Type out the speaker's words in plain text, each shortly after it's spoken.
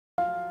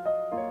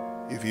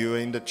If you're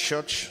in the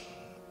church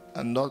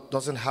and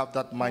doesn't have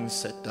that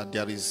mindset that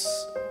there is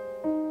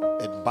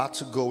a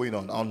battle going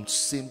on,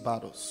 unseen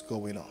battles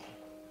going on,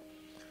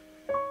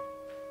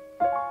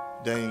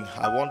 then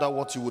I wonder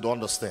what you would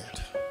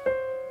understand.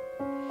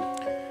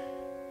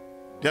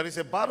 There is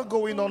a battle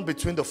going on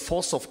between the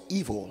force of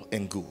evil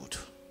and good.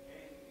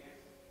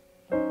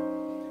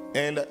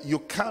 And you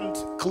can't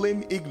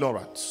claim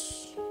ignorance.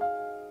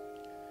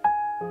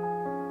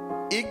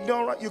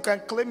 You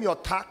can claim your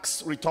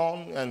tax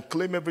return and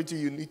claim everything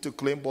you need to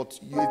claim, but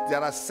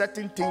there are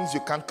certain things you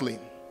can't claim.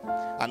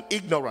 And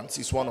ignorance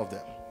is one of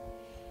them.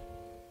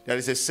 There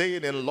is a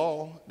saying in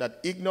law that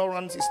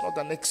ignorance is not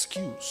an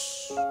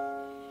excuse.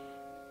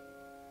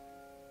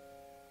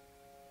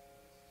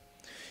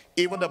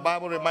 Even the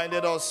Bible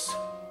reminded us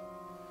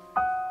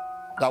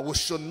that we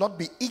should not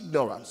be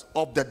ignorant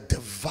of the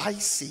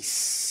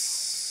devices.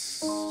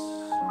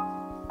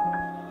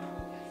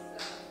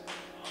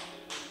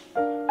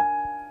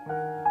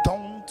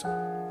 Don't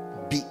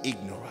be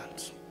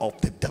ignorant of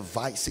the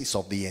devices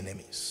of the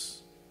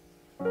enemies.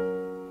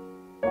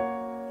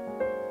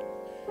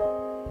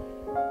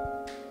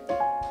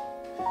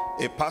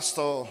 A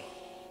pastor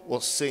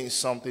was saying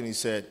something. He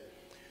said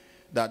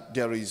that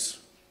there is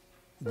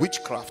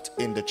witchcraft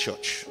in the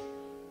church.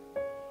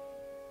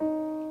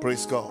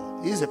 Praise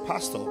God. He's a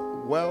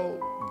pastor,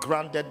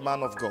 well-grounded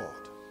man of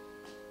God.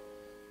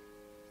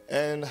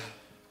 And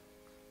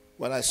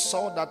when I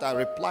saw that, I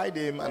replied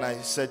him and I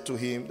said to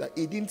him that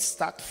it didn't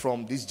start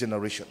from this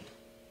generation.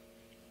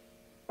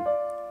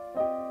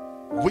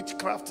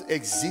 Witchcraft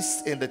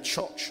exists in the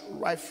church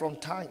right from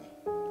time,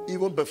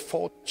 even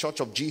before the Church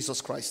of Jesus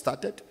Christ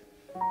started.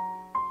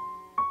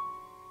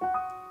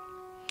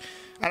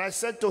 And I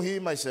said to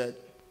him, I said,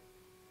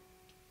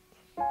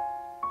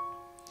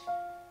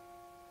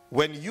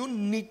 when you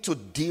need to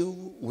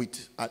deal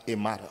with a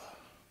matter,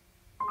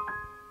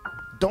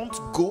 don't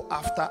go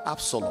after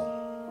Absalom.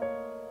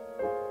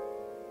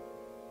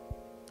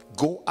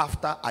 Go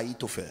after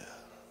Ahithophel.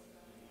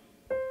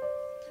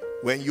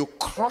 When you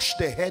crush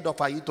the head of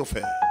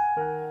Ahithophel,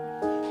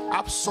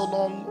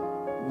 Absalom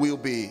will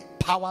be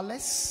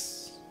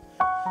powerless.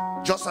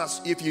 Just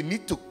as if you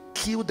need to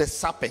kill the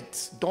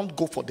serpent, don't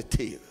go for the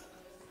tail.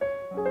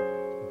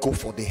 Go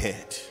for the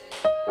head.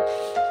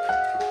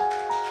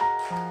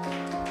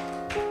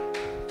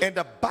 And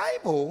the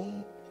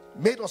Bible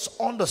made us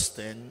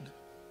understand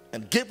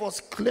and gave us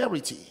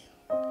clarity.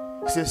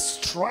 It says,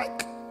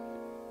 strike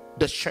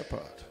the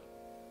shepherd.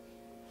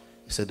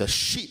 It said, the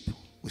sheep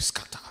will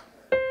scatter.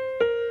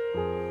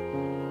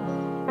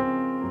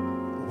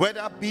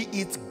 Whether be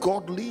it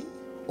godly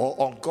or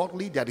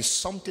ungodly, there is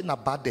something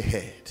about the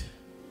head.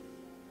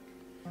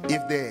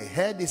 If the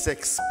head is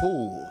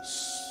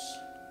exposed,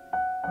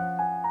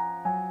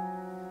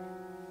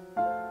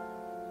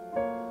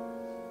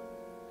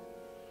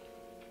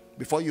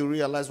 before you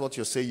realize what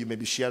you're saying, you may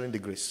be sharing the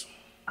grace.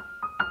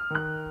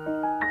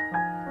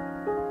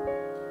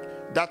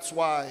 That's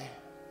why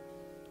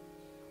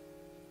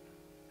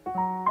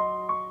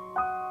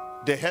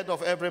the head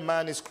of every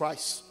man is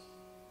Christ.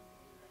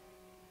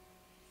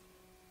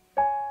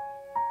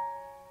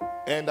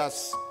 And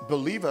as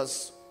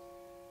believers,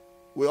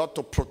 we ought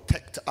to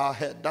protect our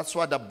head. That's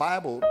why the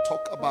Bible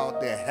talks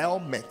about the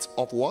helmet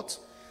of what?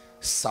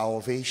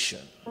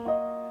 Salvation.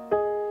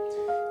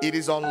 It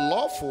is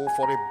unlawful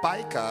for a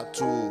biker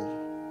to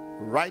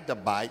ride the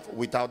bike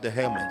without the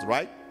helmet,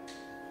 right?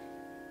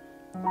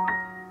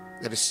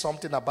 There is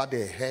something about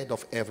the head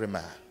of every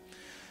man.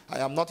 I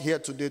am not here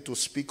today to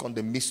speak on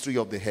the mystery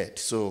of the head,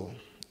 so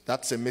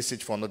that's a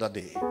message for another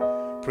day.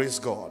 Praise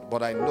God.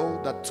 But I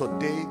know that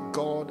today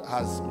God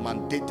has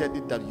mandated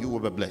it that you will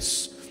be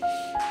blessed.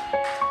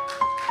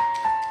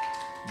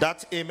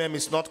 That amen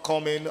is not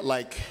coming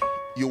like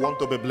you want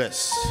to be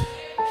blessed.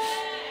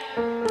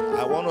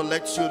 I want to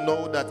let you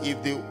know that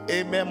if the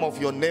amen of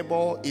your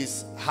neighbor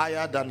is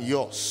higher than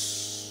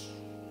yours,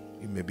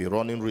 you may be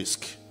running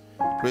risk.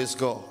 Praise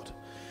God.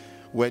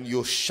 When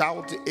you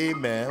shout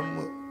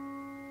amen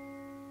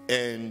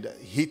and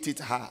hit it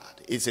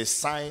hard, it's a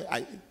sign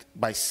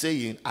by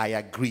saying I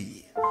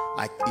agree.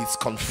 It's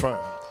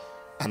confirmed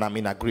and I'm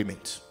in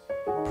agreement.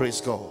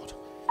 Praise God.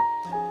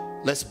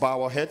 Let's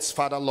bow our heads.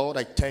 Father, Lord,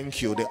 I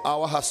thank you. The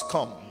hour has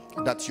come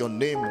that your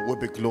name will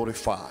be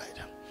glorified.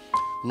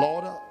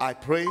 Lord, I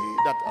pray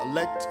that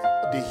let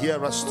the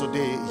hearers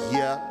today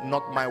hear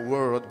not my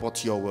word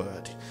but your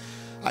word.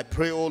 I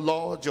pray, oh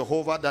Lord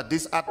Jehovah, that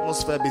this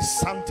atmosphere be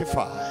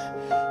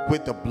sanctified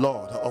with the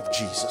blood of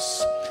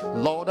Jesus.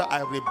 Lord, I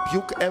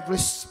rebuke every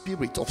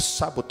spirit of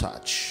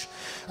sabotage.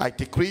 I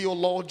decree, oh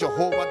Lord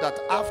Jehovah, that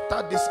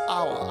after this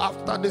hour,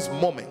 after this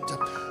moment,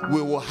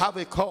 we will have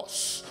a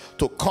cause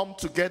to come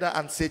together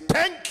and say,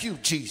 thank you,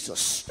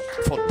 Jesus,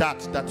 for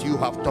that you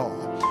have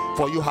done.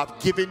 For you have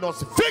given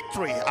us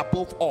victory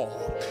above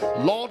all.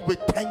 Lord, we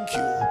thank you.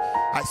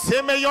 I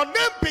say, may your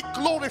name be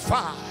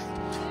glorified.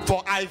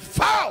 For I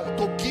vow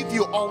to give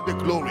you all the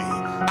glory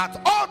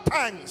at all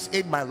times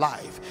in my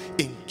life.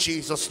 In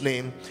Jesus'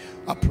 name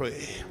I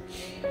pray.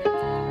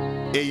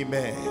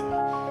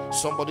 Amen.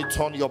 Somebody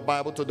turn your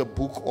Bible to the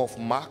book of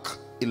Mark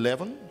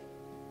 11.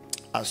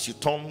 As you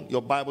turn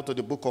your Bible to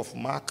the book of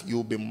Mark,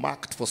 you'll be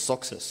marked for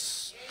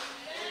success.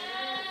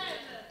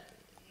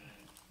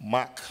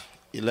 Mark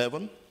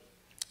 11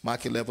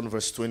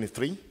 verse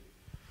 23.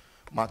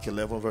 Mark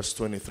 11 verse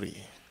 23.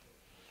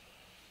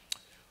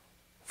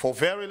 For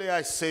verily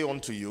I say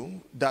unto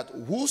you, that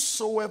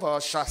whosoever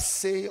shall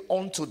say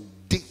unto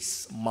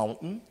this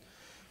mountain,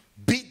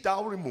 be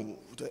thou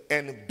removed,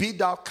 and be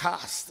thou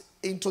cast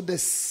into the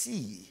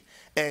sea,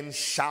 and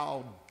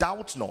shall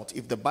doubt not.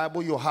 If the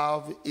Bible you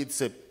have,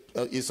 it's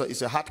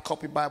a hard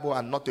copy Bible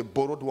and not a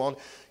borrowed one,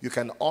 you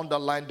can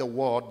underline the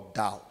word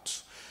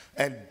doubt.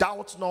 And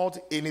doubt not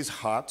in his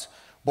heart,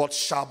 but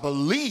shall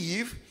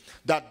believe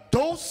that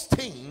those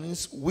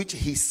things which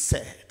he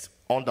said,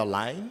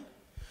 underline,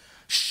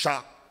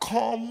 shall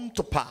come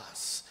to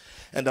pass.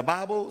 And the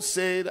Bible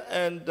said,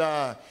 and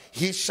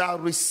he shall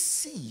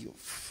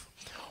receive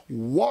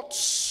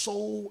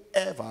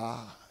whatsoever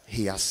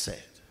he has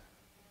said.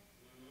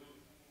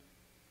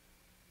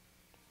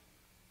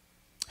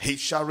 He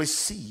shall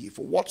receive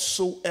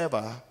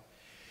whatsoever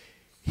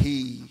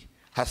he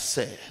has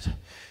said.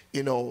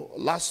 You know,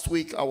 last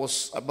week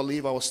I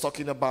believe I was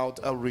talking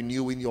about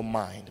renewing your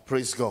mind.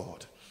 Praise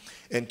God.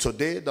 And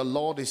today the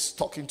Lord is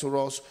talking to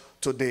us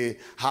today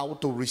how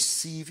to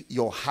receive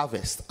your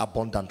harvest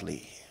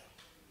abundantly.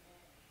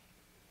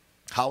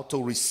 How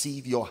to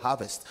receive your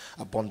harvest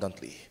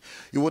abundantly.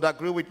 You would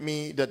agree with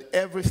me that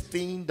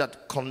everything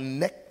that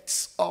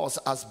connects us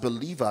as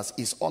believers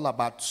is all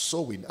about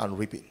sowing and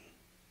reaping.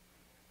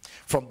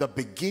 From the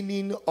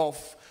beginning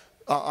of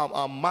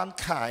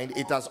mankind,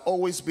 it has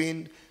always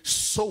been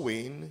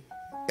sowing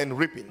and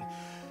reaping.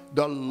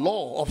 The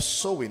law of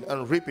sowing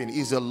and reaping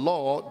is a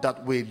law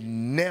that will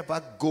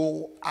never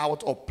go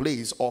out of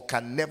place or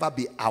can never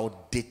be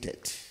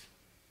outdated.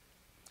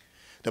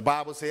 The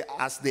Bible says,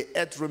 as the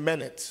earth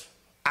remaineth,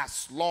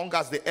 as long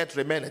as the earth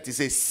remaineth, it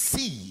says,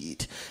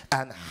 seed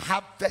and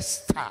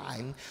harvest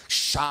time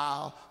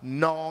shall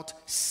not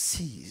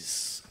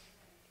cease.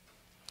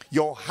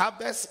 Your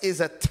harvest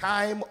is a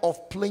time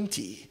of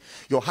plenty.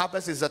 Your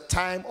harvest is a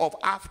time of,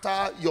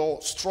 after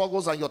your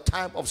struggles and your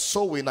time of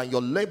sowing and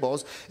your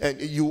labors, and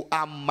you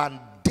are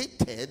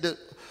mandated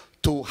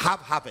to have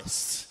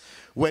harvest.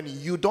 When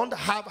you don't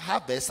have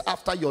harvest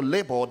after your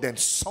labor, then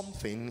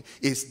something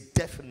is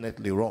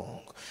definitely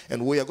wrong.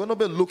 And we are going to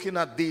be looking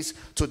at this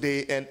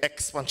today and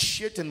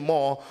expatiating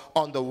more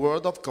on the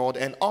word of God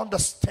and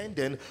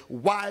understanding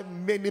why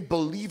many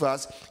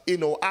believers, you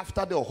know,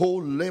 after the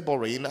whole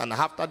laboring and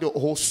after the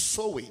whole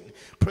sowing,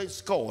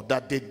 praise God,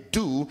 that they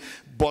do,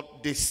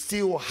 but they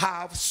still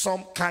have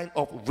some kind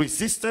of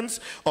resistance,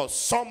 or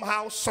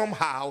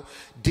somehow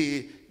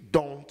they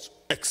don't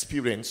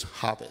experience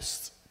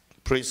harvest.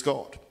 Praise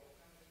God.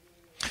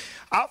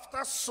 After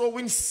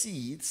sowing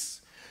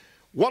seeds,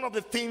 one of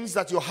the things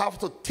that you have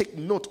to take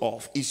note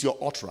of is your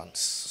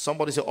utterance.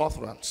 Somebody say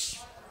utterance.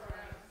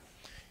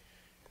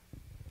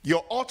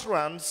 Your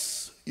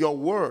utterance, your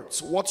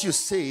words, what you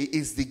say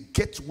is the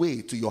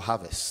gateway to your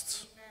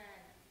harvest.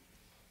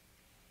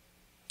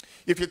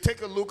 If you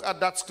take a look at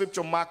that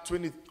scripture, Mark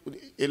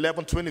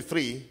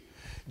 11:23,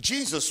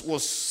 Jesus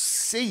was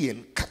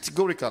saying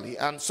categorically,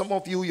 and some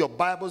of you, your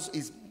Bibles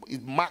is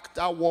marked,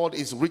 that word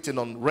is written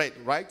on red,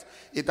 right?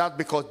 That's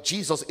because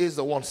Jesus is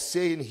the one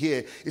saying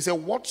here, he said,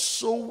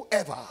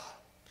 whatsoever.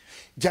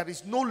 There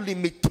is no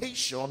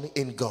limitation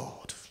in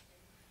God.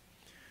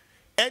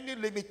 Any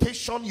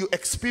limitation you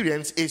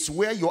experience is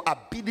where your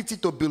ability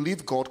to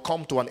believe God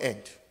come to an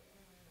end.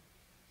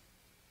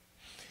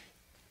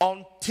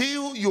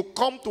 Until you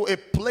come to a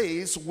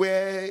place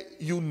where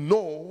you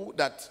know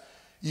that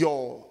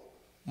your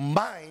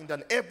mind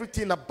and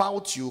everything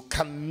about you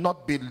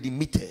cannot be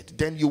limited,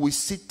 then you will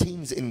see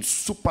things in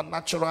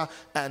supernatural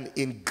and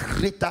in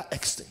greater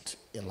extent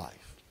in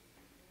life.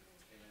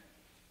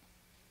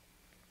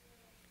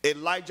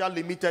 Elijah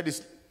limited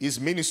his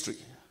ministry,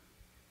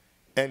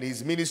 and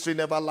his ministry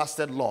never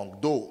lasted long,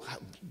 though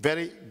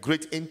very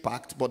great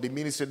impact, but the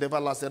ministry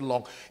never lasted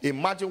long.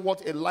 Imagine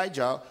what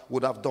Elijah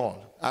would have done.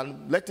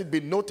 And let it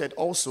be noted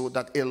also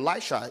that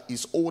Elisha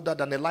is older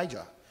than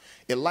Elijah.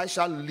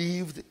 Elisha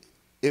lived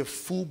a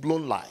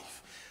full-blown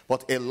life,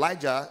 but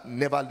Elijah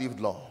never lived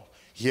long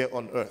here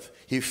on earth.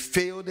 He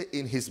failed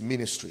in his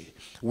ministry.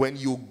 When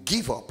you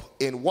give up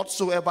in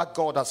whatsoever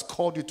God has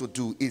called you to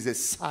do, is a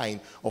sign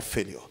of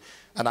failure.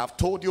 And I've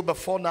told you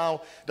before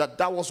now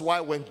that was why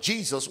when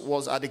Jesus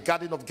was at the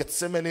Garden of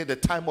Gethsemane, the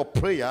time of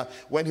prayer,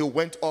 when he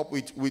went up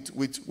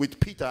with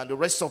Peter and the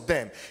rest of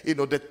them, you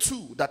know, the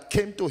two that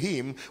came to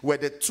him were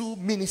the two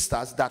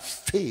ministers that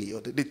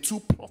failed, the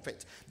two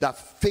prophets that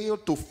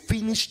failed to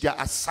finish their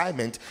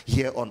assignment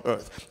here on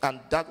earth. And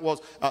that was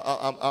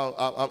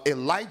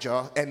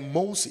Elijah and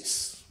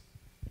Moses.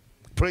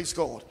 Praise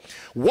God.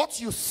 What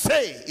you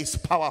say is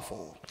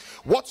powerful.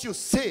 What you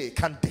say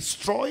can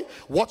destroy.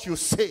 What you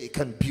say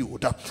can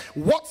build.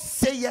 What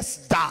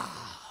sayest thou?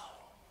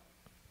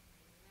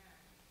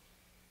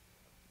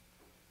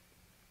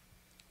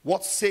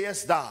 What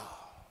sayest thou?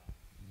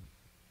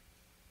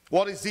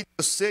 What is it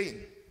you're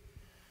saying?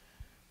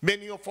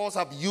 Many of us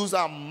have used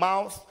our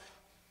mouth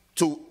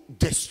to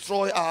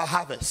destroy our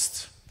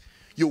harvest.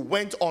 You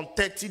went on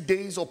 30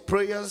 days of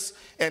prayers,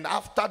 and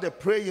after the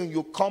praying,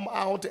 you come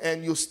out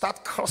and you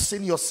start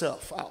cursing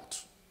yourself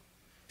out.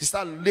 You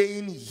start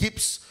laying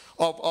heaps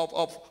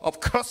of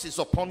curses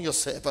upon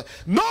yourself.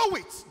 Know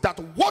it that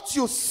what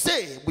you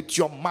say with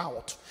your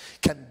mouth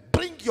can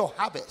bring your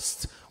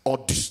harvest or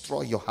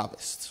destroy your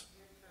harvest.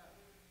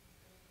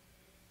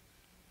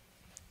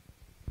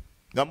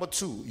 Number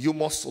 2, you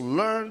must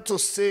learn to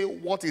say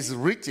what is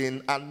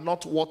written and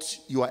not what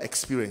you are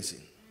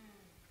experiencing.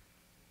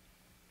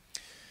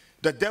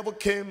 The devil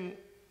came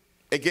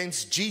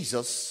against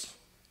Jesus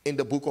in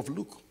the book of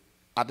Luke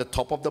at the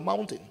top of the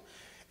mountain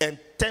and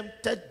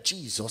tempted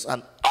Jesus.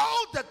 And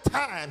all the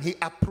time he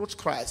approached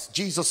Christ,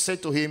 Jesus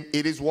said to him,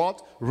 it is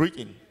what?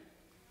 Written.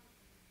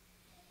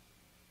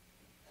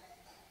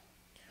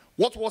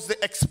 What was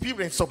the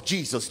experience of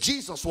Jesus?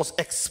 Jesus was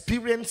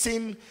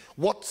experiencing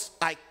what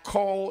I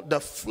call the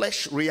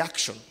flesh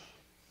reaction.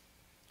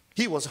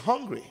 He was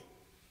hungry.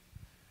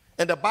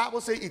 And the Bible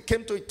says it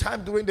came to a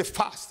time during the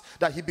fast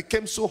that he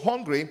became so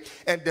hungry,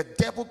 and the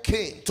devil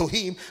came to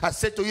him and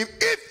said to him,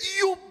 if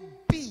you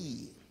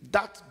be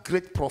that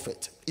great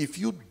prophet, if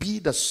you be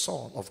the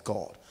Son of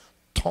God,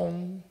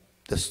 turn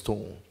the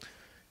stone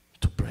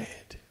to bread.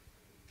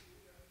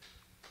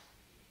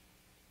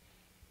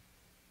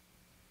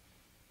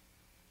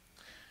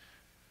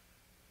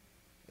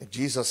 And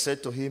Jesus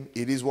said to him,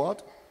 it is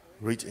what?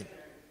 Written.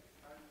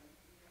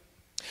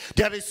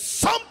 There is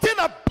something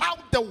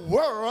about the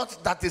word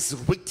that is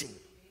written.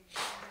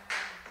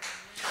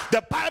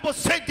 The Bible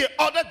said the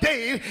other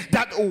day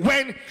that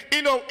when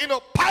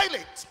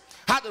Pilate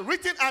had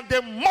written and they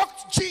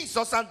mocked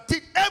Jesus and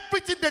did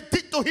everything they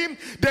did to him,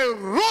 they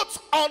wrote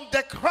on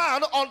the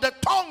crown, on the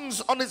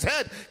tongues on his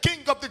head, King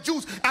of the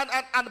Jews,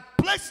 and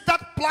placed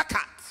that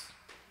placard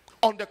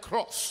on the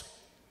cross,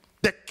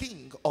 the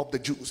King of the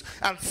Jews.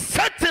 And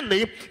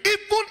certainly,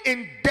 even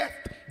in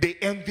death, they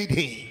envied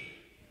him.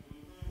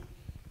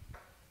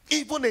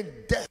 Even in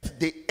death,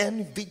 they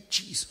envied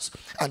Jesus.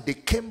 And they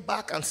came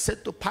back and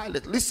said to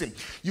Pilate, listen,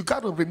 you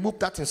got to remove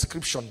that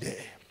inscription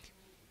there.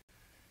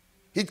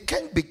 It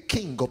can't be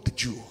King of the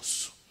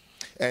Jews.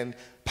 And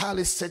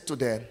Pilate said to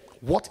them,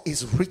 what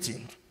is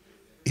written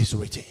is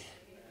written.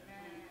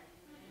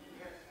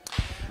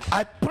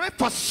 I pray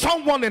for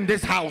someone in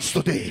this house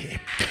today.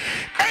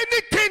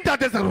 Anything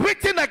that is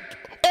written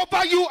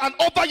over you and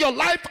over your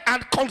life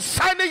and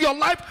concerning your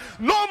life,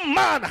 no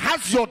man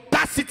has the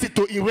audacity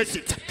to erase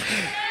it.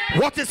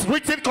 What is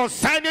written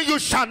concerning you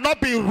shall not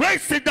be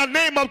erased in the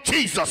name of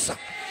Jesus.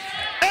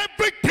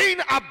 Everything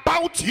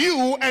about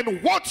you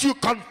and what you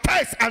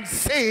confess and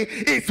say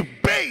is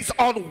based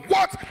on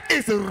what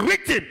is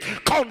written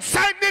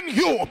concerning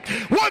you.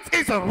 What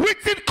is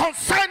written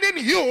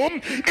concerning you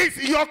is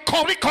your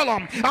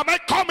curriculum. Am I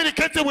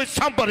communicating with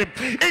somebody?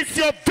 It's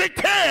your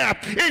detail.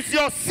 It's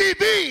your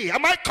CV.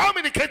 Am I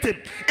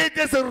communicating? It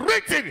is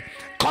written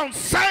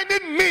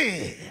concerning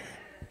me.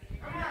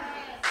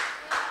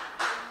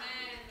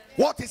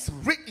 What is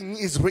written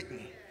is written.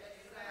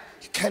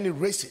 You can't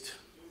erase it.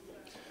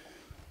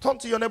 Turn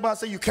to your neighbor and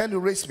say, you can't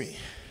erase me.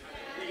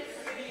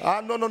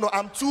 No.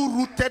 I'm too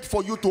rooted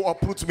for you to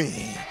uproot me.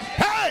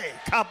 Hey!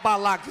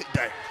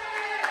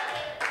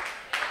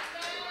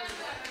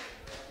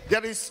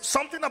 There is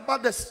something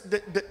about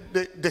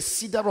the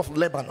cedar of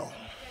Lebanon.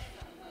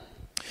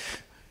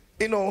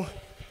 You know,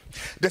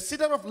 the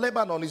cedar of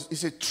Lebanon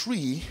is a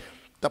tree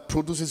that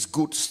produces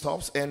good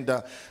stuff, and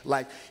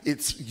like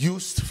it's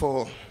used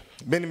for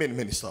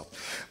many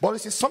stuff. But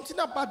it's something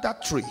about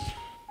that tree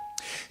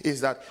is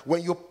that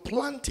when you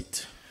plant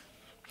it,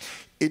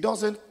 it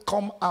doesn't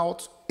come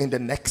out in the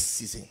next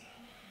season.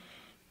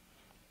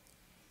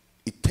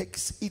 It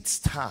takes its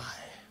time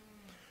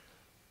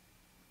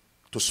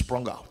to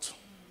sprung out.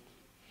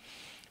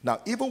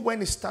 Now, even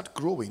when it starts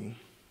growing,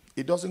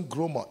 it doesn't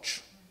grow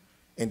much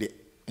in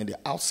the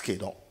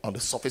outskirts on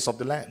the surface of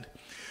the land.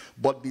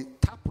 But the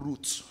tap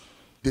roots,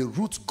 the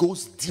root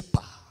goes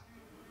deeper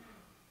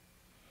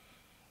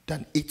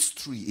than its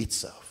tree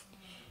itself.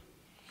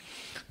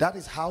 That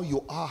is how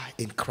you are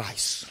in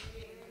Christ.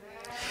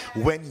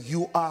 When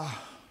you are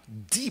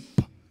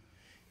deep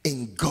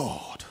in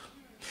God,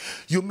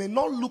 you may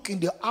not look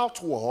in the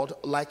outward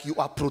like you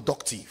are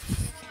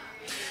productive.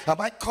 Am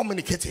I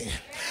communicating?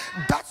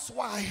 That's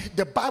why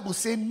the Bible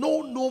says,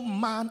 know no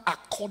man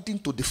according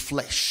to the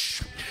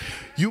flesh.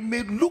 You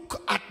may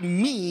look at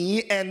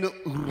me and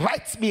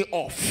write me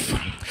off.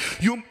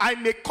 I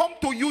may come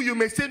to you, you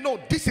may say, no,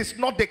 this is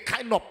not the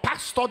kind of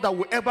pastor that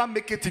will ever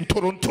make it in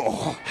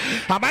Toronto.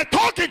 Am I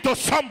talking to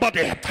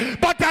somebody?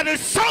 But there is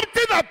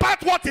something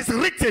about what is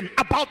written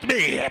about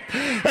me.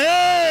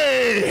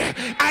 Hey,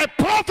 I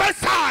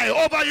prophesy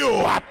over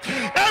you.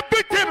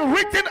 Everything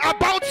written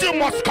about you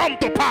must come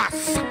to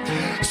pass.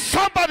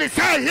 Somebody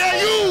say, I hear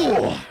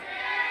you.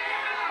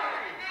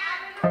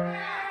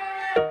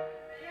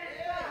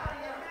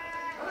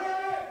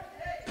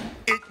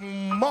 It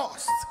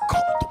must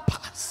come to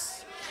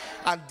pass.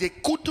 And they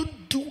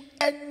couldn't do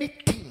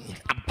anything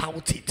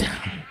about it.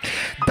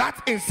 that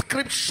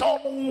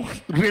inscription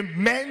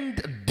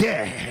remained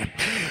there,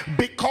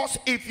 because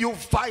if you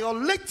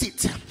violate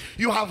it,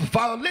 you have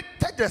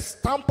violated the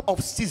stamp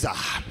of Caesar,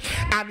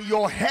 and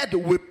your head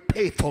will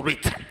pay for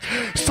it.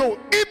 So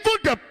even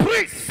the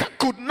priest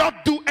could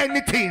not do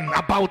anything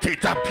about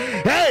it.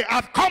 Hey,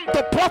 I've come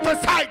to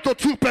prophesy to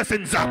two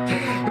persons.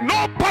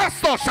 No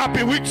pastor shall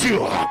be with you.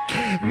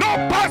 No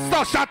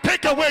pastor shall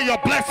take away your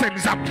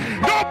blessings.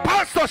 No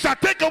pastor shall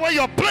take away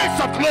your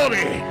place of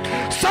glory.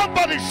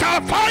 Somebody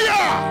shall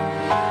fire.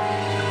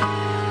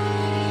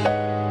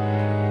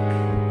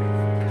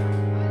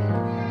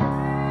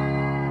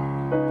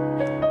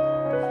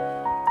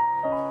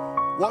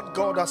 What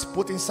God has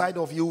put inside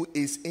of you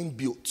is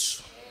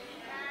inbuilt.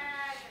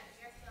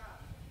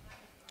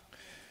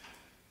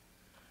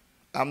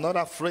 I'm not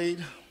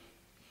afraid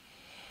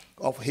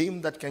of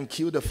him that can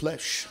kill the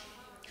flesh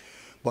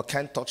but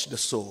can't touch the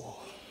soul.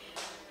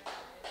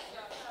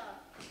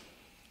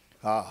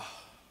 I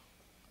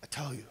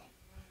tell you,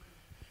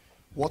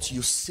 what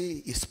you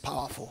say is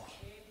powerful.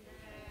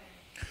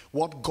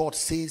 What God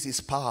says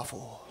is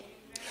powerful.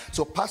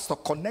 So, Pastor,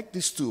 connect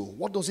these two.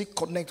 What does it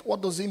connect?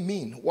 What does it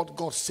mean? What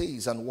God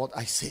says and what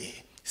I say.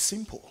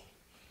 Simple.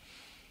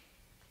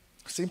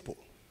 Simple.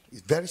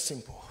 It's very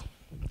simple.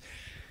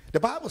 The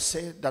Bible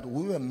said that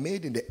we were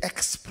made in the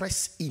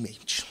express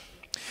image.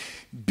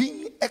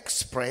 Being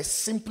express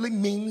simply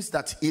means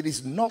that it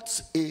is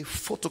not a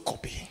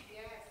photocopy. Yes,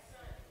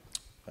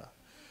 sir. Yes,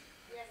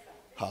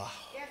 sir.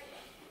 Yes, sir.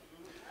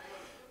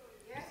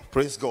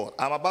 Praise God.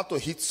 I'm about to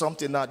hit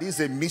something now. This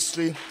is a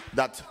mystery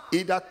that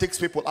either takes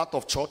people out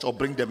of church or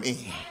bring them in.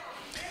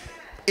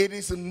 It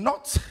is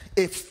not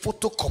a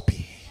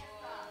photocopy.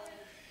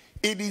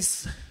 It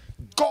is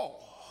God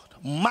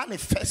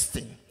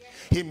manifesting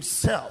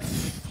himself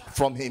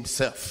from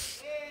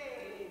himself.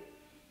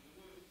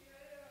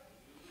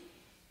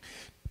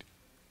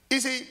 You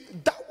see,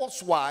 that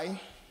was why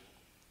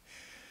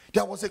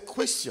there was a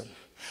question.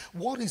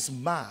 What is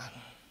man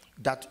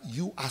that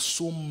you are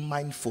so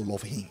mindful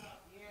of him?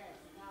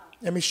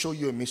 Let me show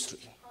you a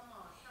mystery.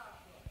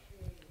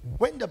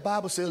 When the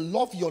Bible says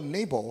love your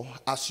neighbor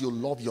as you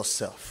love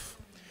yourself,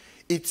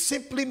 it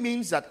simply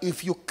means that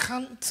if you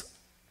can't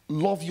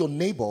love your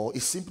neighbor,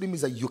 it simply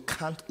means that you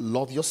can't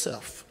love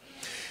yourself.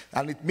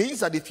 And it means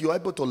that if you're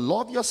able to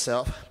love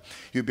yourself,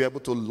 you'll be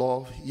able to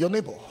love your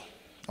neighbor.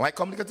 Am I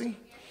communicating?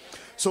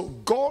 So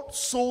God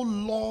so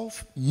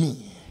loved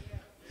me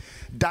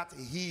that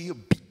he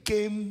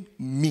became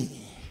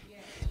me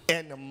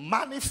and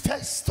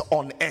manifest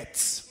on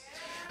earth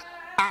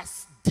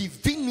as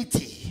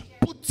divinity,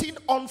 putting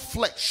on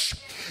flesh.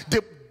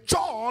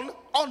 John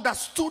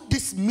understood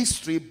this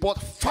mystery but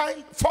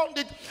found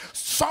it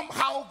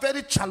somehow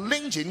very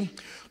challenging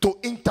to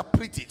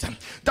interpret it.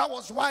 That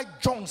was why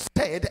John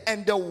said,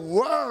 and the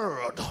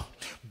word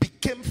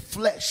became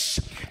flesh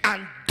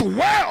and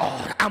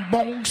dwelled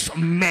amongst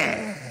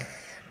men.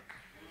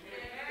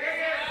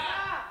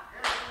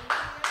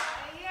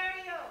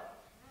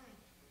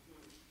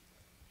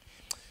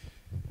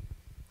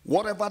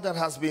 Whatever that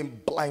has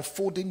been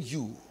blindfolding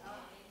you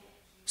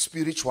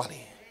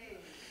spiritually,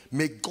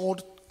 may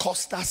God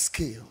cause that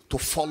scale to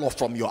fall off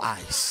from your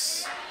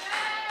eyes.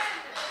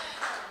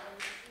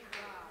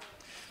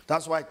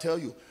 That's why I tell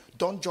you,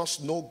 don't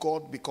just know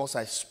God because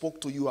I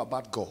spoke to you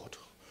about God.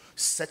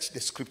 Search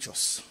the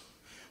scriptures.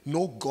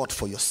 Know God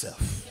for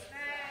yourself.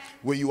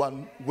 When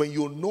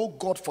you know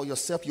God for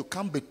yourself, you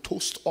can't be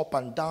tossed up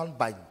and down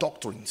by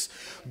doctrines.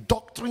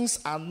 Doctrines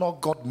are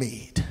not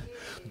God-made.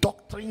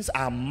 Doctrines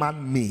are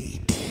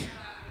man-made.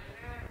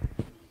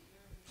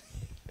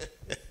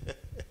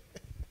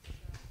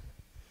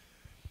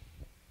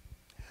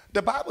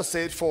 The Bible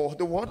said, for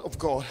the word of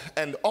God,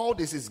 and all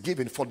this is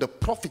given for the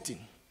profiting,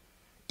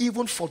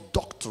 even for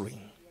doctrine.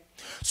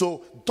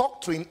 So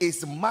doctrine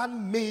is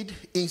man-made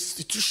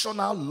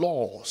institutional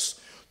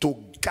laws to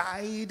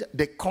guide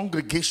the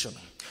congregation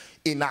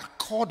in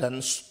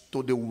accordance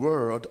to the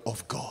word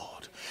of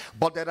God.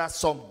 But there are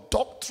some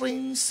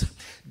doctrines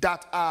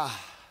that are,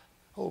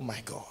 oh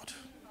my God.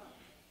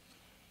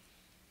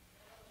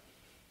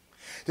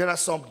 There are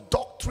some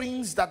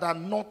doctrines that are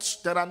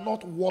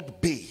not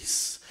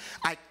word-based.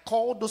 I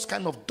call those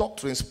kind of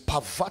doctrines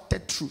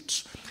perverted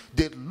truths.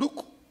 They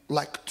look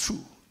like truth,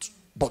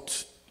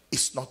 but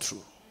it's not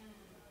true.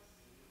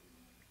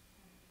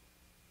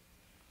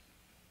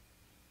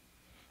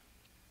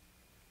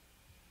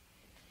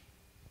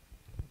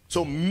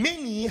 So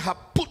many have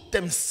put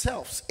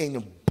themselves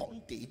in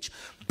bondage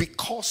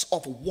because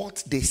of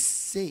what they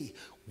say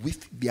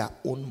with their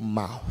own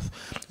mouth.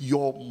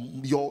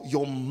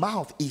 Your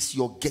mouth is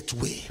your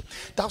gateway.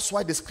 That's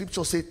why the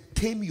scripture says,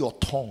 tame your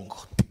tongue.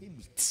 Tame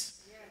it.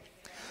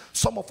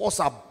 Some of us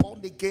are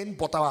born again,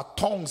 but our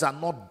tongues are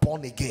not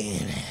born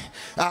again.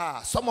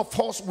 Some of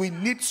us, we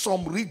need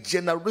some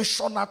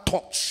regenerational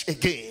touch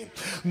again.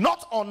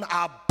 Not on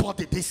our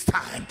body this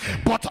time,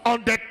 but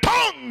on the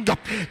tongue.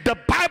 The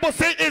Bible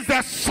says it's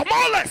the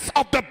smallest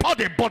of the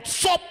body, but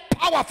so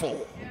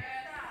powerful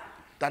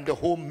than the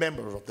whole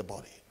member of the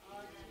body.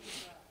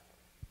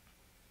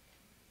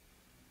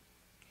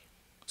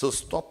 So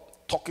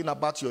stop talking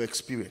about your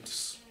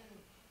experience.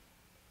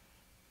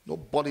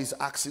 Nobody's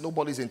asking,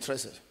 nobody's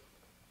interested.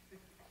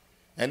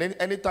 And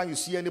anytime you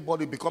see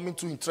anybody becoming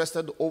too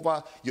interested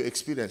over your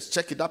experience,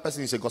 check it, that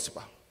person is a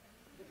gossiper.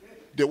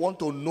 They want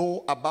to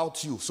know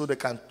about you so they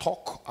can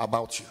talk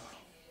about you.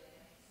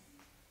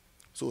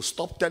 So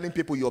stop telling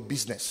people your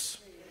business.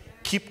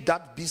 Keep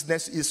that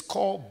business. It's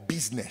called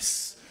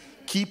business.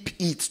 Keep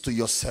it to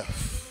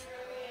yourself.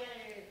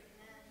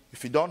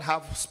 If you don't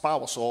have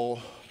spouse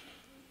or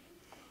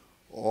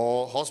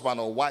husband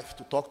or wife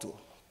to talk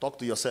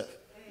to yourself.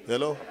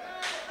 Hello?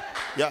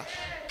 Yeah.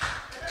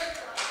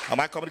 Am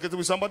I communicating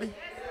with somebody?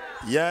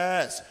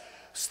 Yes.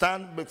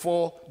 Stand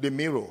before the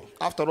mirror.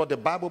 After all, the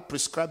Bible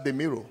prescribed the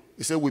mirror.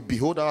 It said we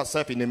behold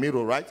ourselves in the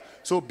mirror, right?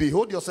 So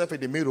behold yourself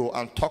in the mirror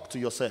and talk to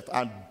yourself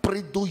and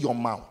bridle your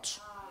mouth.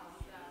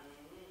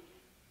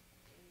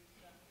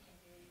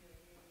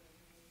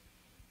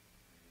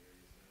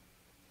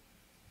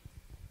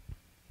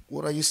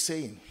 What are you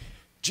saying?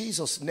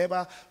 Jesus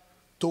never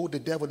told the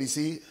devil, you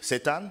see,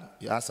 Satan?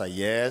 You answer,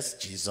 yes,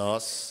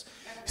 Jesus.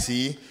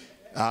 See,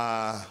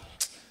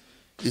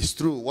 it's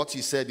true. What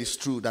you said is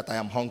true, that I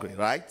am hungry,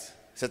 right?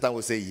 Satan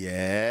will say,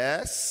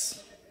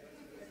 yes.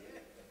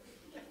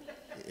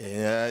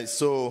 Yeah,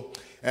 so,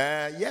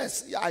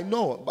 yes, I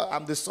know, but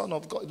I'm the Son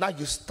of God. Now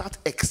you start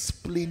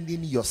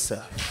explaining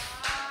yourself.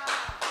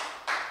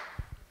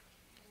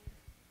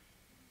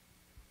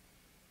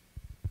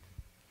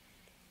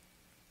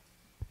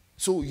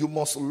 So you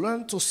must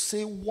learn to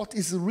say what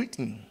is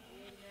written,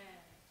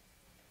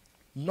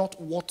 not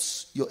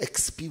what your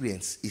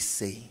experience is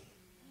saying.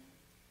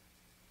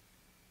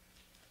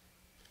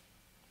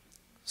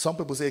 Some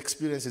people say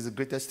experience is the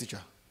greatest teacher.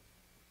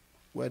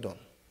 Well done.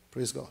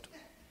 Praise God.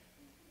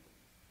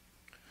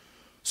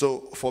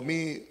 So for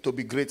me to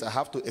be great, I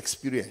have to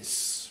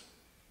experience.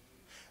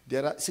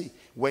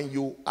 When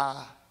you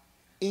are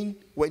in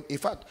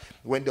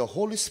the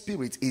Holy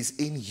Spirit is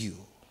in you,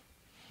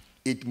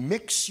 it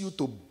makes you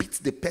to beat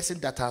the person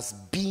that has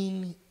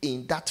been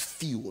in that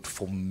field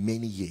for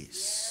many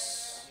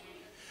years.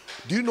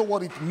 Do you know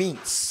what it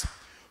means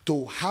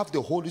to have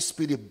the Holy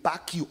Spirit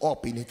back you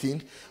up in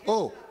anything?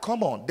 Oh,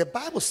 come on. The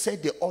Bible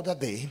said the other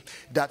day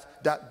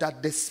that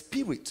the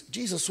Spirit,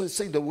 Jesus was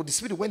saying that the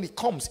Spirit, when it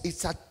comes, it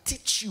shall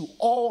teach you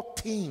all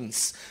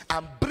things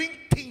and bring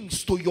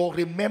things to your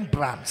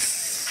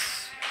remembrance.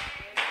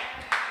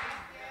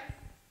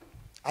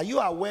 Are you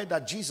aware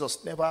that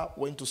Jesus never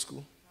went to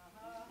school?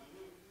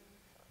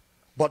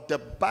 But the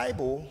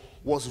Bible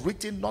was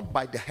written not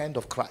by the hand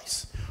of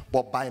Christ,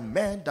 but by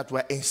men that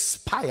were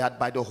inspired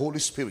by the Holy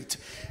Spirit.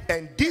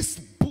 And this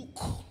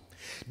book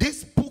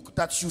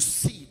that you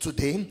see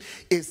today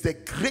is the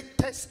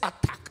greatest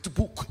attacked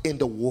book in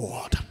the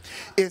world.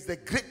 Is the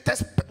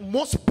greatest,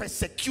 most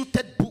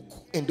persecuted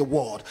book in the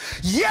world.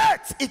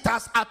 Yet it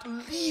has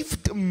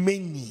outlived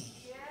many.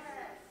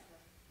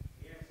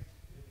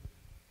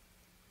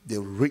 The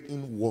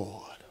written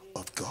word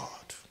of God.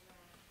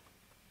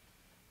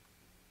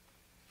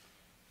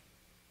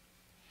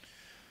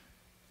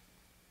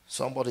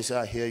 Somebody say,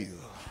 I hear you.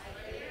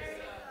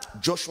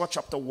 Joshua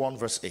chapter 1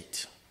 verse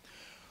 8.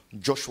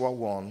 Joshua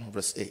 1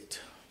 verse 8.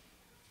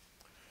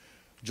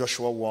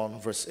 Joshua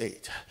 1 verse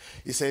 8.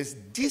 It says,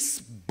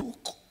 this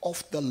book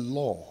of the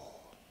law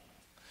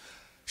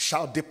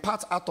shall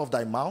depart out of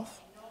thy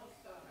mouth. No,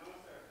 sir.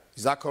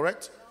 Is that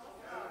correct?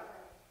 No,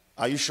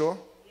 are you sure?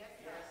 Yes,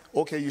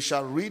 sir. Okay, you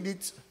shall read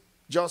it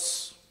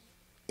just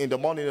in the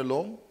morning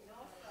alone,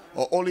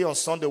 or only on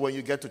Sunday when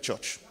you get to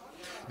church.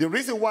 The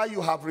reason why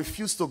you have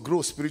refused to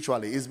grow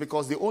spiritually is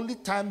because the only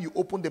time you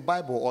open the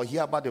Bible or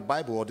hear about the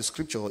Bible or the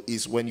scripture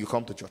is when you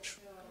come to church.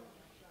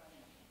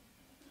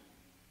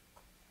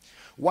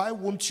 Why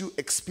won't you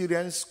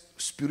experience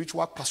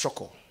spiritual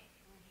kwashiorkor?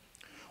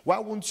 Why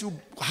won't you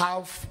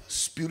have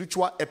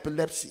spiritual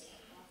epilepsy?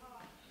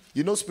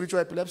 You know spiritual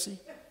epilepsy?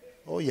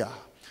 Oh yeah.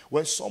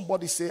 When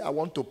somebody say, I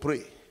want to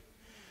pray,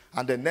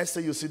 and the next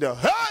day you see them,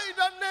 hey, in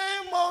the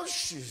name of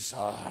Jesus,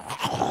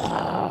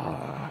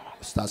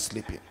 start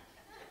sleeping.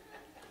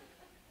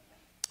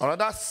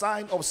 Another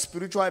sign of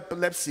spiritual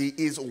epilepsy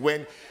is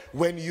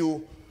when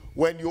you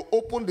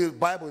open the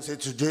Bible and say,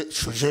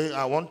 today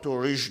I want to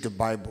read the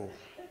Bible.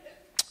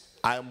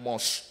 I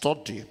must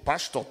study.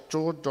 Pastor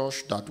told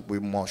us that we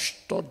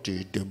must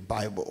study the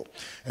Bible.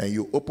 And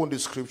you open the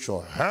scripture,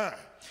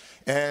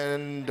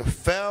 and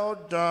fell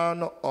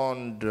down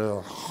on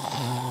the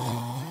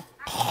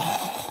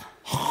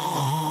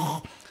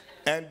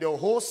and the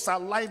whole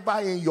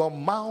saliva in your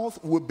mouth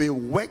will be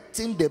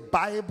wetting the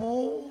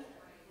Bible.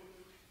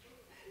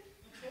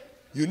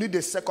 You need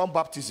a second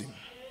baptism.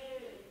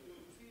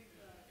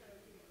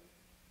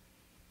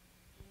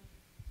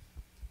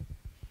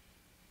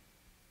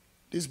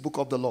 This book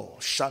of the law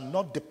shall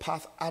not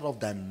depart out of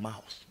thy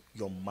mouth,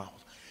 your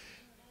mouth.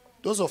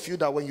 Those of you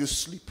that when you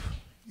sleep,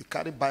 you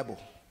carry Bible,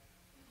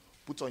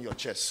 put on your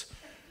chest.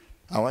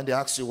 And when they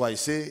ask you why, you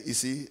say, you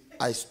see,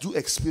 I do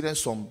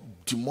experience some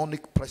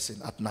demonic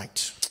pressing at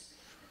night.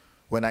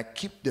 When I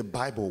keep the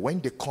Bible,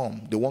 when they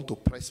come, they want to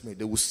press me,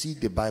 they will see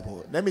the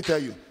Bible. Let me tell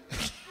you.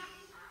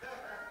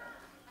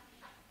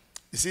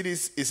 You see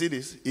this? You see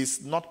this?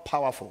 It's not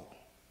powerful.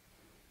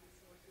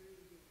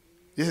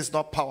 This is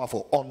not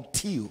powerful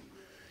until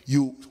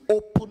you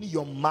open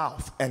your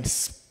mouth and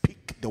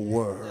speak the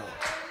word.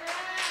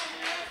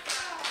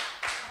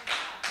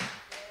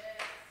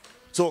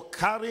 So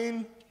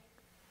carrying,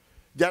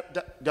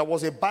 there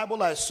was a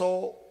Bible I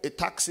saw a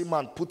taxi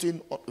man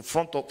putting in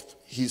front of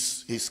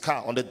his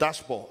car on the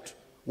dashboard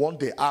one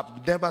day.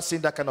 I've never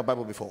seen that kind of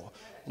Bible before.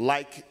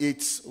 Like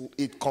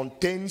it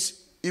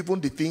contains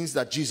even the things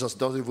that Jesus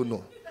doesn't even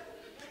know.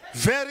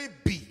 Very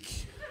big.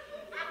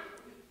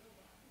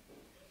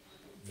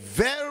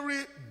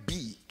 Very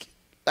big.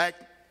 Like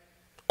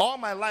all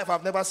my life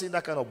I've never seen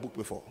that kind of book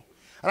before.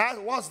 And I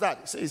said, what's that?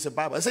 He said, it's a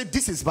Bible. I said,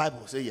 this is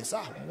Bible. I said, yes.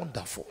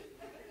 Wonderful.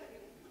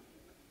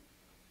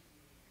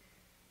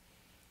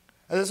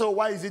 I said, so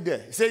why is it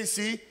there? He said, you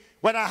see,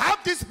 when I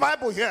have this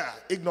Bible here,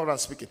 ignorant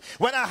speaking,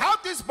 when I have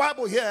this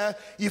Bible here,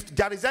 if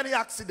there is any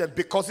accident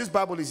because this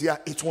Bible is here,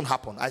 it won't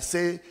happen. I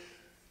say,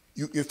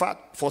 in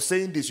fact, for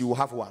saying this, you will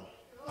have one.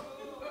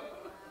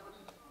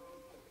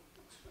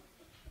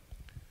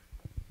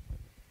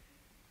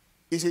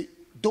 You see,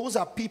 those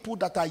are people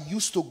that are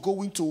used to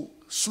going to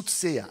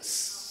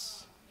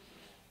soothsayers.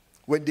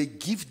 When they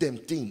give them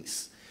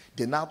things,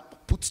 they now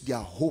put their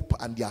hope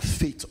and their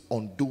faith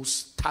on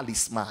those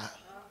talismans,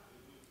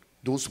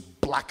 those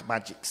black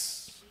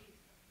magics.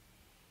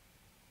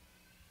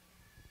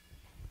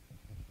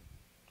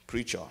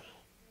 Preacher.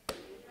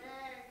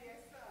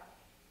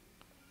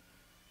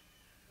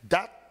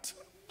 That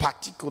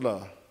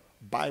particular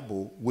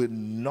Bible will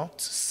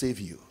not save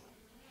you.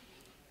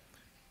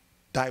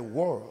 Thy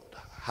word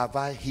have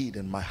I hid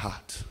in my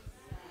heart,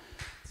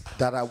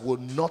 that I will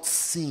not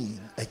sin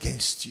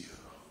against you.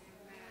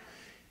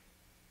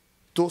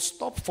 To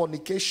stop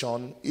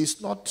fornication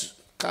is not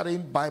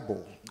carrying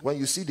Bible. When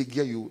you see the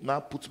girl, you now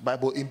put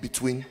Bible in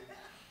between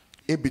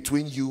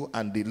you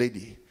and the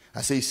lady.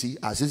 I say, see,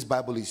 as this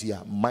Bible is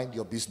here, mind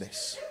your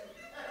business.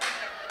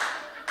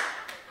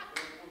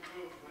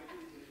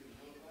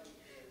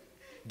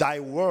 Thy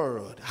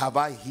word have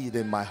I hid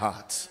in my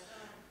heart,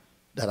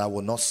 that I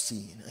will not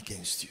sin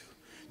against you.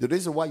 The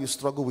reason why you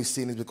struggle with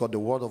sin is because the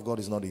word of God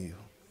is not in you.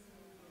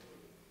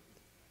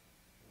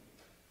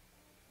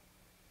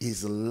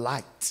 Is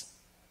light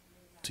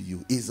to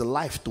you, is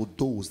life to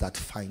those that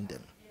find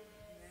them.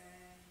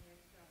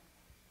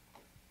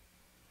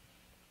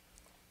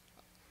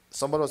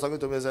 Somebody was talking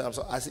to me and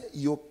said, I said,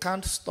 you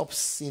can't stop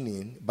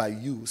sinning by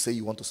you say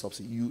you want to stop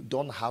sinning. You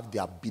don't have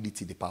the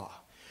ability, the power.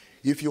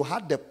 If you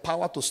had the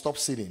power to stop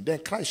sinning, then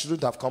Christ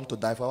shouldn't have come to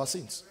die for our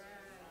sins.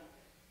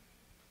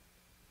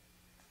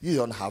 You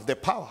don't have the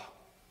power.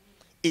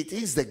 It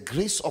is the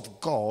grace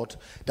of God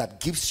that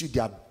gives you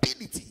the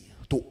ability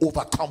to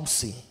overcome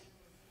sin.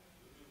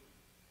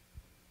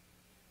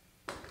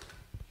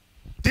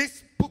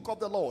 This book of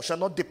the law shall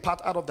not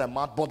depart out of thy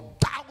mouth, but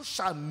thou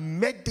shalt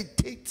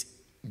meditate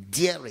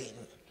therein.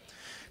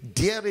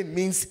 Therein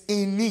means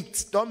in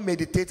it. Don't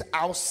meditate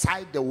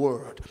outside the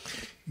word.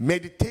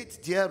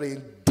 Meditate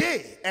therein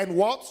day and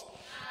what?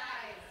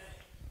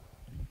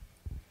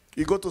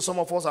 You go to some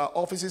of us, our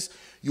offices,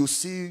 you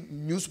see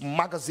news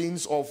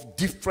magazines of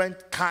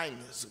different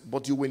kinds,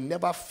 but you will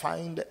never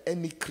find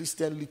any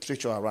Christian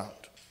literature around.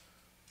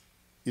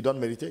 You don't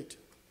meditate.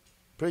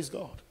 Praise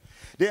God.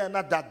 They are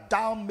not that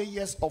thou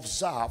mayest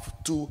observe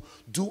to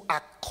do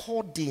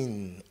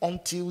according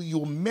until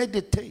you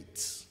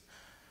meditate.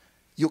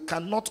 You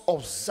cannot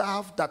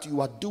observe that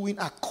you are doing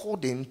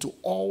according to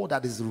all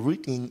that is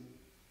written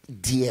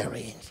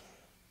therein.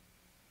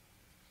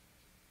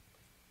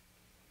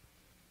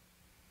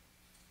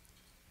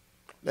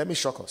 Let me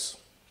shock us.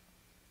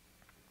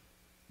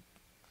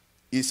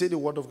 You see the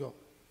word of God.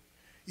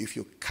 If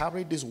you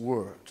carry this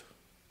word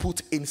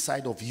put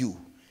inside of you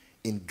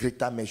in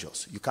greater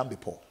measures, you can't be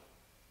poor.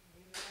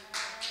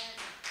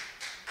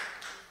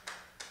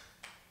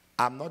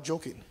 I'm not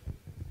joking.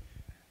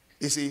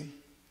 You see,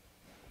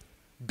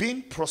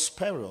 being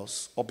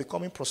prosperous or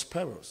becoming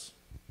prosperous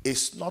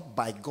is not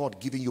by God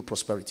giving you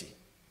prosperity.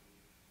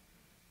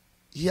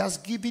 He has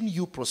given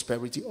you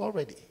prosperity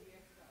already.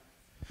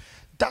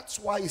 That's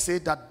why he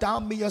said that thou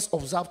mayest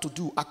observe to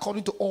do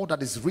according to all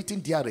that is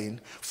written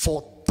therein,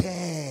 for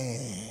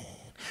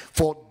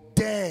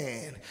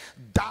then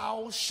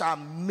thou shalt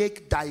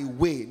make thy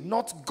way,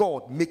 not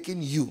God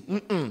making you.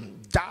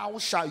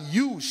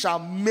 You shall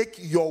make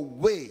your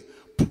way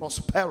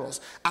prosperous,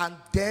 and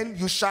then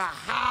you shall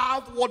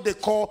have what they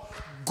call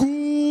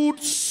good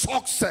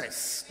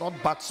success, not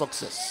bad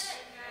success.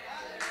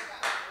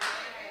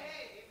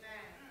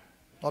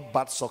 Not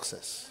bad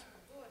success.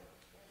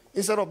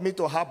 Instead of me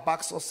to have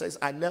bad success,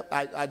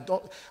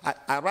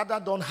 I rather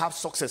don't have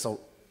success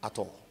at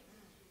all.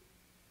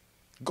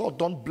 God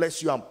don't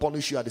bless you and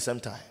punish you at the same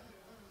time.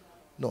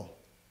 No.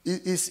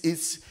 It's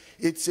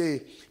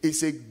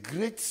a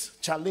great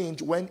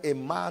challenge when a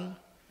man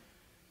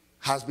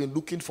has been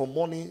looking for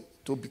money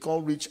to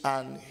become rich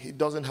and he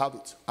doesn't have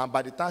it. And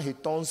by the time he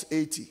turns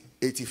 80,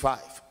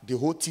 85, the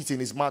whole teeth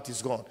in his mouth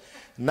is gone.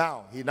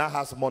 Now, he now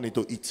has money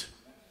to eat.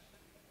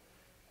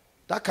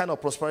 That kind of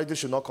prosperity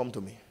should not come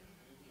to me.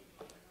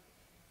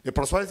 The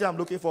prosperity I'm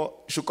looking for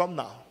should come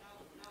now.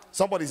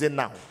 Somebody say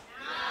now.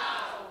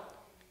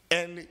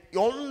 And the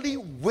only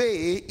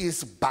way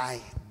is by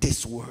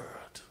this word.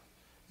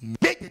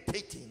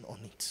 Meditating on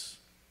it.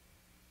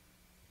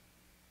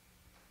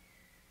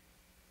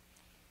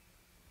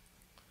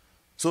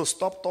 So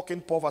stop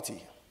talking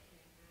poverty.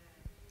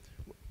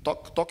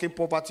 Talking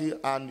poverty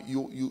and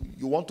you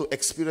want to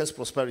experience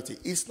prosperity.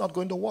 It's not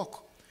going to work.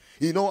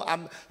 You know,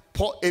 I'm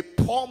poor, a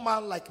poor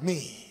man like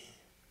me.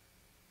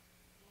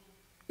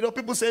 You know,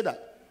 people say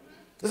that.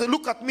 They say,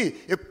 look at me,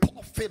 a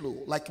poor fellow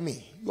like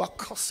me. You are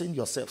cursing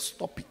yourself.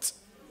 Stop it.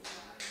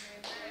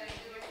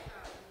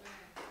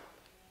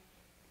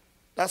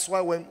 That's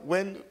why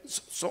when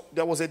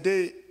there was a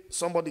day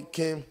somebody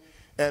came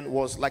and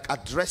was like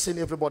addressing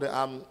everybody,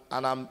 and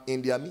I'm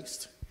in their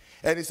midst.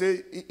 And he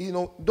said, you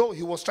know, though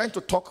he was trying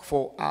to talk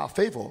for our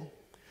favor,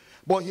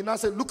 but he now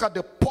said, look at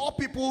the poor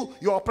people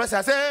you're oppressing.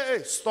 I said,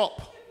 hey,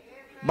 stop.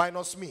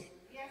 Minus me.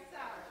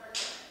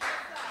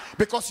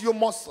 Because you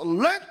must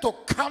learn to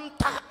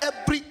counter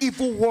every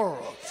evil word.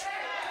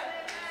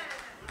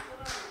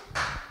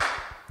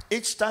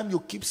 Each time you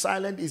keep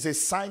silent is a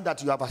sign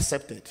that you have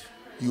accepted.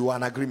 You are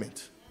in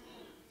agreement.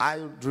 I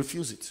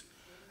refuse it.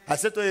 I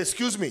said to him,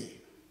 excuse me,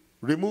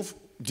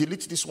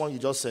 delete this one you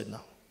just said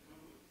now.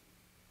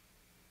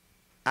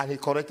 And he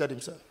corrected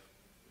himself.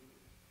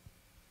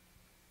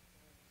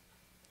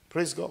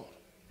 Praise God.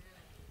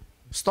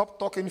 Stop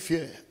talking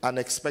fear and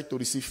expect to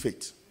receive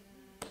faith.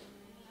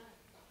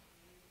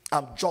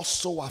 I'm just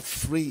so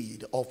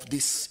afraid of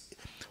this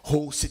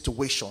whole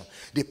situation,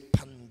 the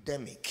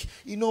pandemic.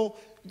 You know,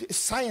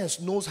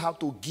 science knows how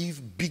to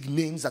give big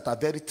names that are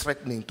very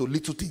threatening to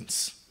little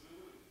things.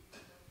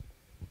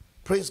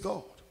 Praise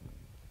God.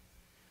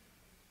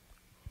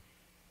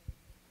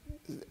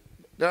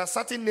 There are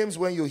certain names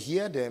when you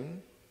hear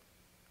them,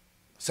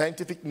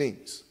 scientific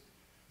names,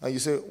 and you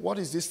say, what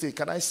is this thing?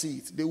 Can I see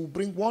it? They will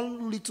bring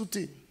one little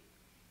thing.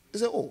 They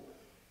say, oh,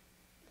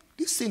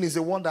 this thing is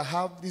the one that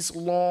have this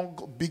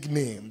long, big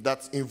name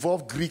that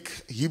involve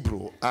Greek,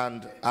 Hebrew,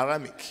 and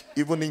Aramaic,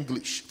 even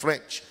English,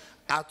 French,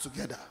 add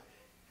together.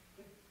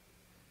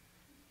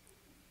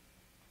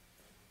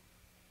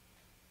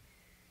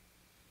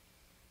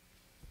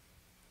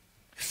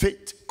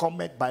 Faith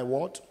cometh by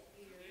what?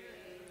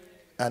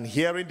 And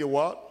hearing the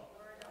word.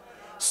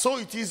 So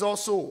it is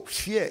also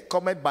fear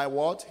cometh by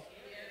what?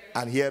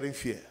 And hearing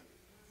fear.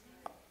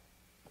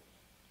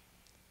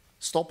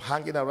 Stop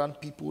hanging around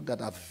people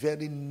that are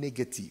very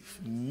negative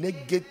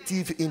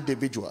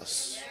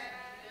individuals.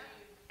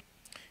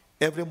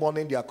 Every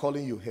morning they are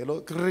calling you.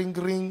 Hello, ring,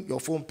 ring.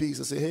 Your phone pings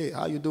and say, hey,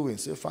 how you doing?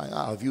 Say, fine.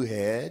 Have you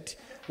heard?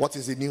 What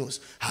is the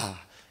news?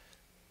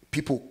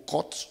 People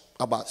caught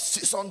about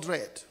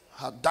 600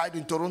 have died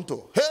in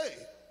Toronto. Hey,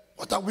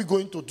 what are we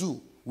going to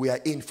do? We are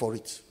in for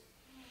it.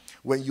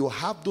 When you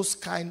have those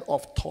kind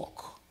of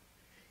talk,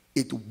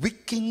 it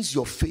weakens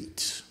your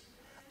faith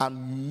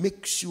and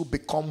makes you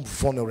become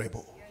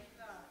vulnerable.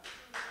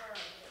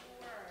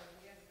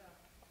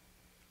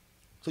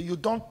 So you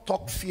don't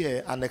talk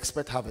fear and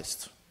expect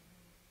harvest.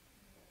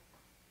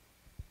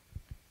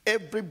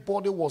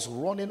 Everybody was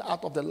running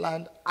out of the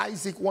land.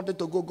 Isaac wanted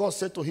to go. God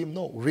said to him,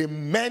 no,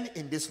 remain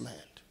in this land.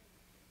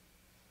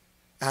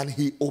 And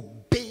he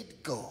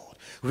obeyed God.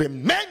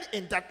 Remain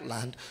in that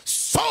land,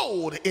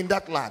 sowed in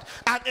that land.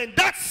 And in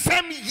that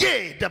same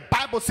year, the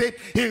Bible said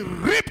he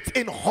reaped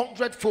in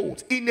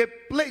 100-fold in a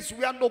place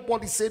where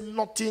nobody said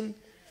nothing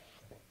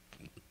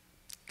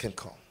can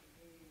come.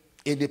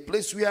 In a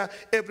place where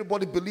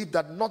everybody believed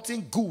that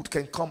nothing good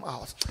can come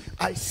out.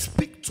 I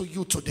speak to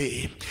you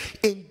today.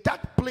 In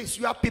that place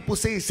where people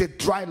say it's a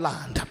dry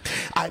land,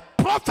 I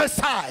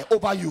prophesy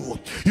over you.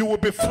 You will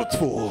be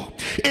fruitful.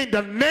 In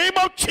the name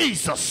of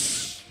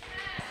Jesus.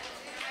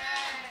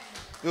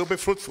 You will be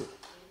fruitful.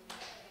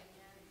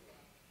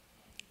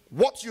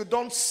 What you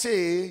don't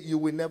say, you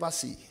will never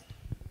see.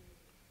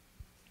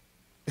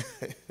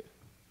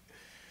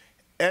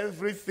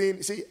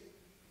 Everything. See,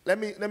 let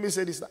me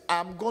say this.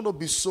 I'm going to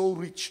be so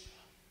rich.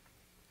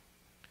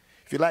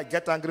 If you like,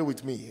 get angry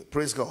with me.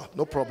 Praise God.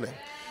 No problem.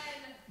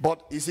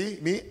 But you see,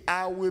 me,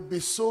 I will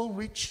be so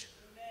rich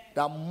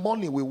that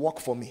money will work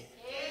for me.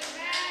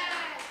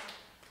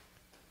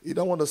 You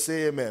don't want to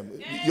say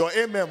amen. Your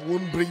amen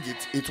won't bring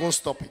it. It won't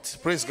stop it.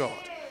 Praise God.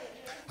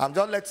 I'm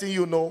just letting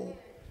you know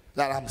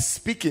that I'm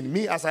speaking.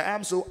 Me as I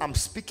am, so I'm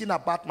speaking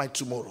about my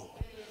tomorrow.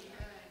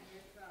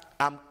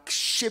 I'm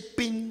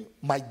shaping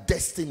my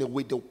destiny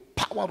with the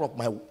power of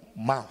my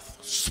mouth.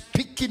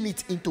 Speaking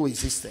it into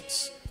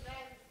existence.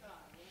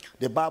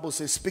 The Bible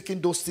says, speaking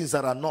those things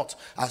that are not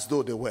as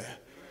though they were.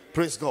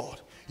 Praise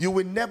God. You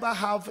will never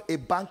have a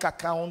bank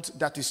account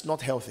that is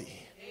not healthy.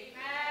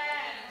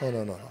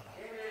 No.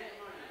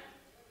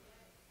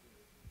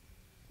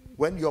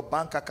 When your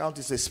bank account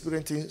is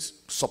experiencing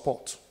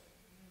support,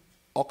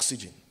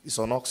 oxygen, it's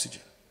on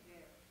oxygen.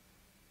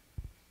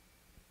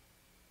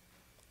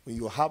 When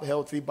you have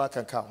healthy bank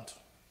account,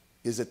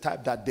 is the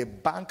type that the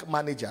bank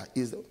manager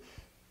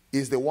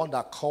is the one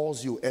that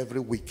calls you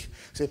every week.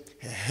 Say,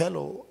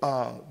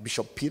 hello,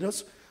 Bishop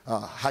Peters,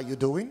 how you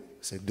doing?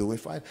 Say, do it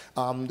fine.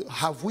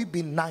 Have we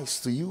been nice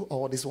to you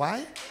all this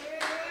while?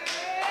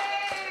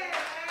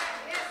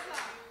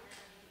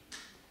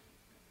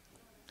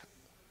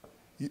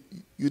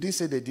 You didn't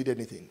say they did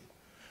anything,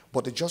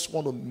 but they just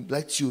want to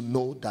let you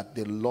know that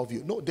they love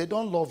you. No, they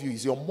don't love you.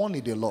 It's your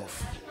money they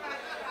love.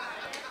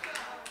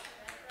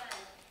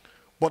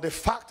 But the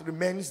fact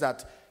remains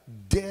that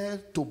dare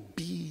to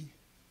be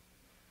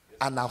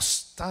an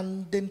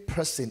outstanding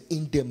person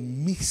in the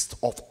midst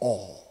of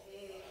all.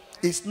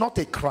 It's not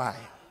a crime.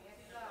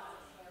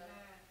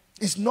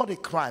 It's not a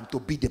crime to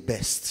be the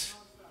best.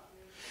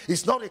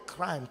 It's not a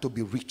crime to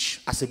be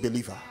rich as a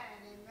believer.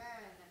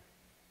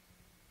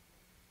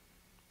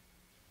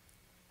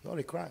 Not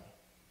a crime.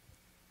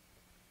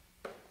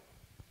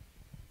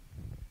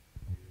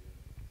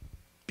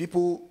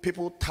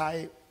 People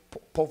tie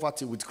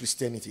poverty with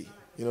Christianity.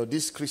 You know,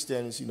 these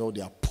Christians, you know,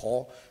 they are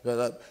poor.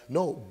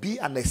 No, be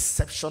an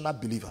exceptional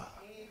believer.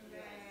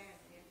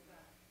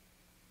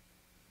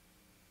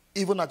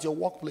 Even at your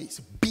workplace,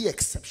 be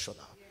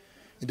exceptional.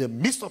 In the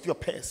midst of your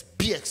peers,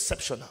 be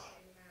exceptional.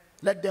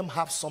 Let them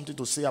have something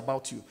to say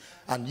about you,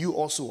 and you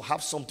also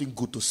have something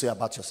good to say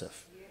about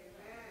yourself.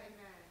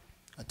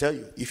 I tell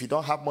you, if you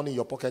don't have money in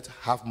your pocket,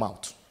 have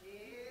mouth.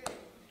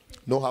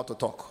 Know how to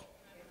talk.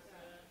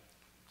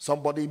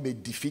 Somebody may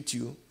defeat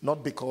you,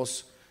 not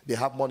because they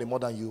have money more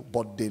than you,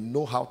 but they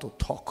know how to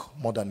talk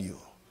more than you.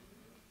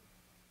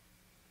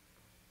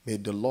 May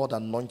the Lord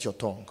anoint your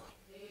tongue.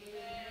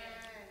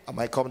 Am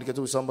I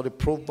communicating with somebody?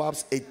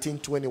 Proverbs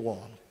 18:21.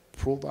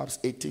 Proverbs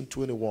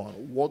 18:21.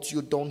 What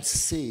you don't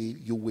say,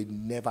 you will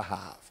never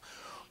have.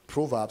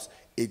 Proverbs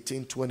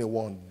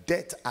 18:21.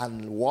 Death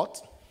and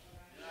what?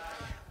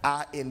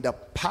 Are in the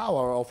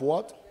power of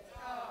what?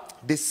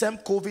 The same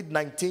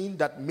COVID-19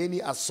 that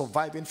many are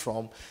surviving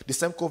from, the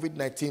same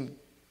COVID-19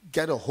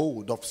 get a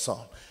hold of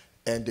some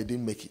and they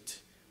didn't make it.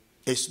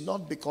 It's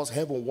not because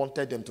heaven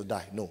wanted them to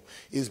die. No.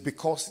 It's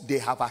because they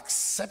have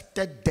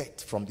accepted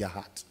death from their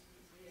heart.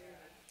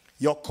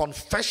 Your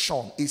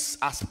confession is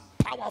as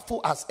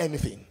powerful as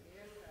anything.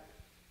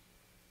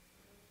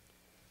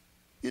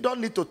 You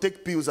don't need to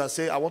take pills and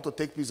say, I want to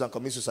take pills and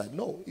commit suicide.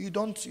 No, you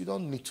don't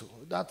need to.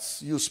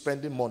 That's you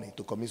spending money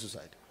to commit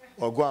suicide.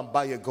 Or go and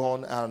buy a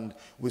gun and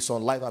with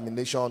some live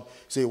ammunition,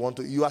 say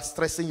you are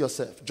stressing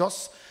yourself.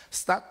 Just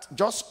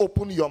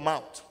open your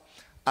mouth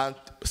and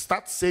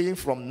start saying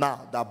from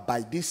now that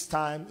by this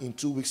time, in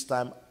 2 weeks'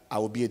 time, I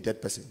will be a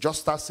dead person.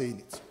 Just start saying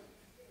it.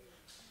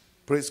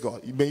 Praise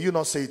God. May you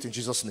not say it in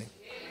Jesus' name.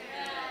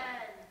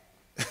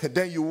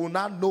 Then you will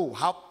not know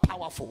how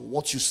powerful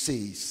what you say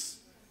is.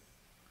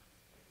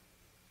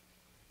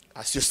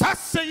 As you start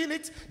saying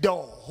it, the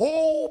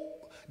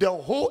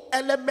whole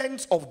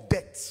element of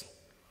death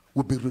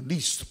will be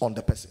released on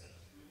the person.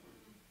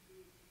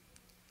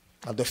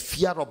 And the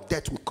fear of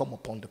death will come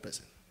upon the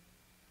person.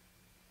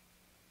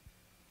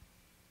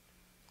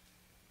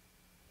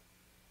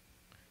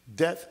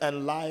 Death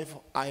and life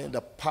are in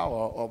the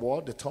power of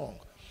what? The tongue.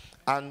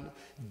 And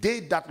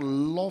they that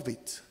love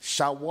it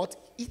shall what?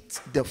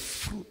 Eat the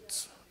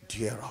fruit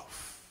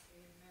thereof.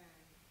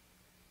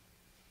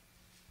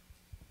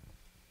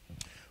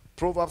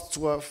 Proverbs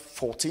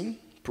 12:14.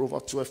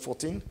 Proverbs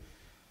 12:14.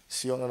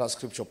 See another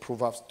scripture.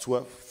 Proverbs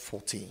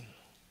 12:14.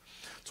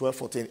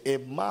 12:14. A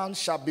man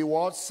shall be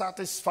what?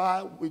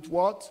 Satisfied with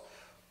what?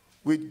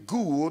 With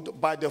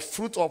good by the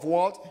fruit of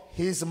what?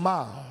 His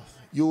mouth.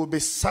 You will be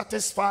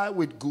satisfied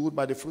with good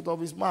by the fruit of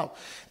his mouth.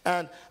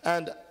 And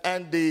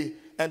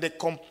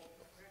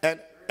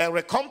a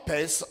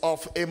recompense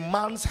of a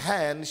man's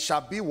hand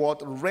shall be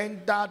what?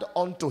 Rendered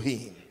unto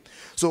him.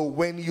 So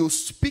when you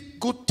speak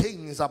good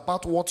things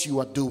about what you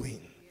are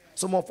doing,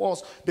 some of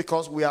us,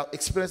 because we are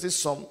experiencing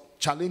some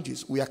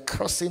challenges, we are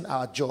cursing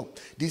our job,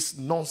 this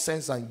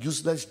nonsense and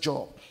useless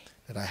job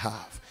that I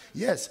have.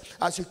 Yes,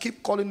 as you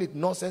keep calling it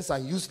nonsense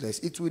and useless,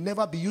 it will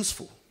never be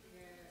useful.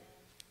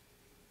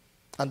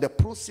 And the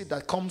proceed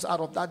that comes out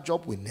of that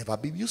job will never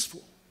be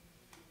useful.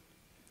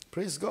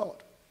 Praise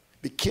God.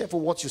 Be careful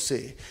what you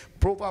say.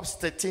 Proverbs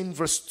 13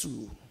 verse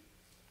 2.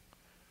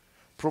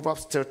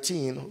 Proverbs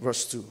 13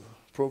 verse 2.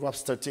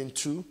 Proverbs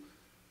 13:2.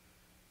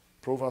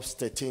 Proverbs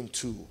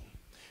 13:2.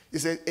 It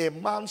says, a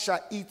man shall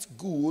eat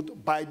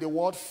good by the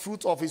word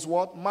fruit of his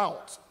what?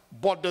 Mouth.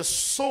 But the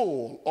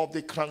soul of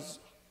the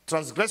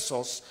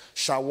transgressors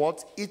shall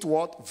what? Eat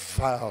what?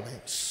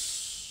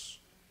 Violence.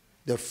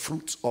 The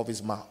fruit of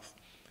his mouth.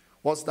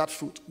 What's that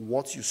fruit?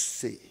 What you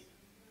say.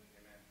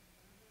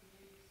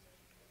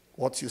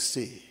 What you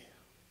say.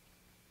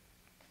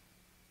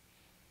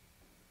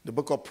 The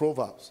book of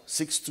Proverbs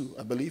 6:2,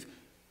 I believe,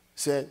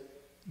 said,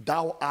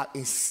 thou art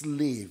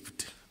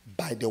enslaved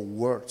by the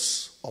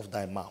words of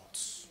thy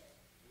mouth.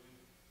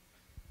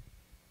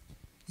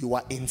 You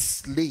are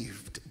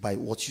enslaved by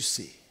what you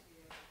say.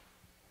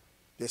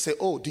 They say,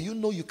 oh, do you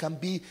know you can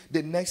be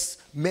the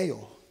next mayor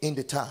in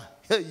the town?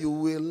 Hey, you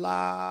will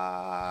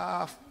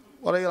laugh.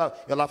 What are you laughing?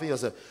 You're laughing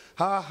yourself.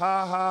 Ha,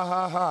 ha, ha,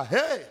 ha, ha.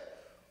 Hey,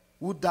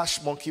 who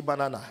dash monkey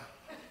banana?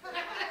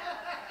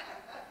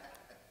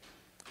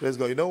 Praise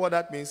God. You know what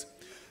that means?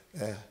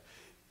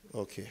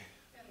 Okay.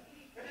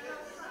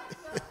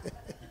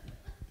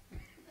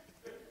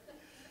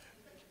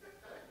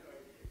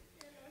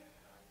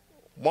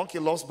 Monkey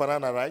loves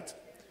banana, right?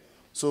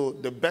 So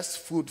the best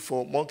food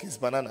for monkey is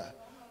banana.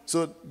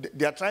 So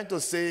they are trying to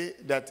say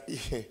that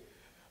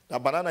the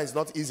banana is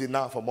not easy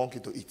now for monkey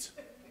to eat.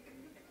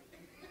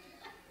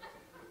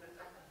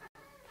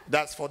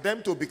 That's for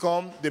them to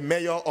become the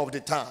mayor of the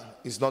town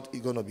is not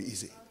going to be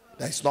easy.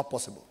 That is not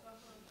possible.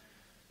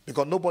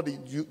 Because nobody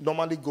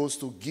normally goes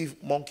to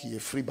give monkey a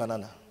free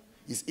banana.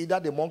 It's either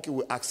the monkey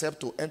will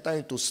accept to enter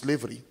into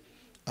slavery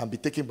and be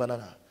taking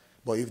banana.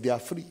 But if they are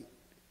free,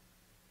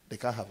 they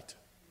can't have it.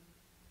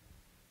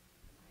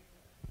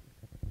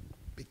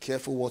 Be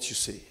careful what you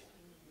say.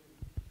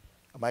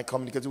 Am I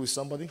communicating with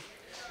somebody?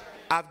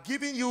 I've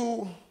given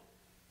you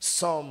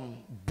some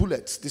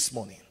bullets this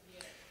morning.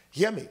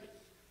 Hear me.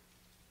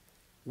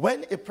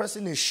 When a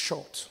person is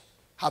shot,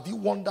 have you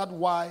wondered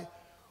why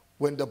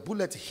when the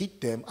bullet hit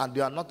them and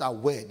they are not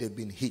aware they've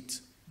been hit,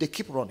 they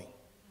keep running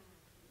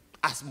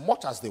as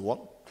much as they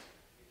want?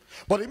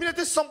 But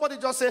immediately somebody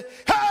just say,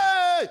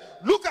 hey,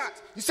 look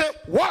at. You say,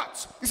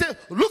 what? You say,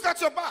 look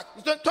at your back.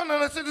 You say, turn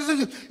around and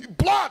say,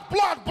 blood,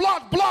 blood,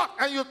 blood, blood.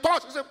 And you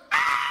touch. You say,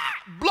 ah,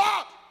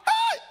 blood.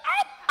 Hey,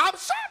 I'm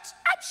shot.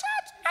 I'm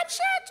shot. I'm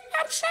shot.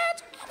 I'm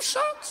shot. I'm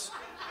shot.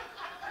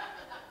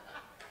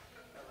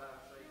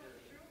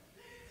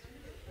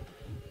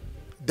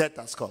 Death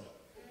has come.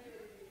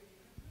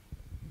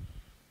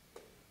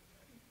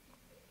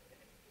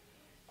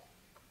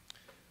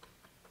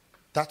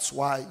 That's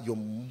why you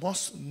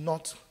must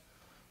not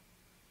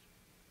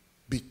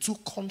be too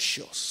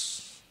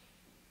conscious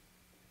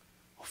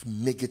of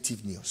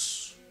negative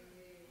news.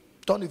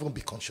 Don't even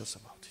be conscious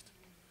about it.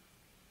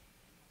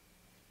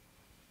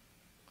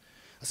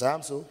 As I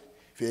am so,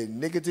 if you're a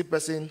negative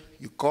person,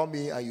 you call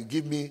me and you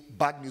give me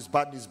bad news,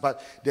 bad.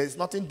 There is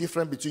nothing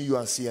different between you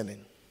and CNN.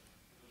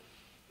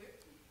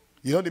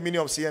 You know the meaning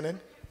of CNN?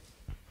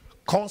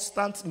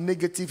 Constant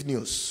negative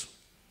news.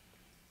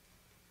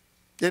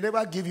 They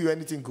never give you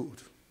anything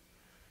good.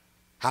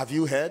 Have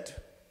you heard?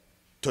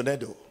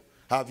 Tornado.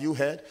 Have you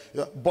heard?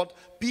 But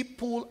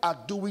people are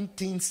doing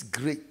things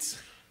great.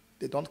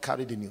 They don't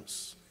carry the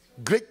news.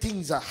 Great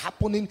things are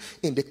happening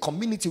in the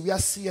community where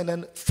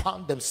CNN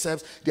found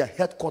themselves, their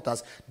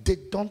headquarters. They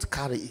don't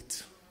carry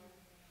it.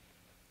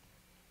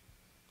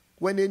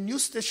 When a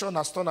news station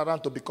has turned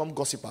around to become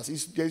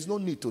gossipers, there is no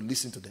need to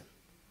listen to them.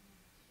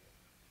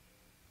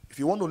 If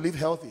you want to live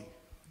healthy,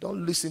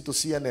 don't listen to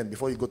CNN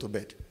before you go to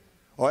bed.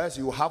 Or else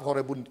you will have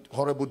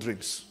horrible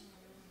dreams.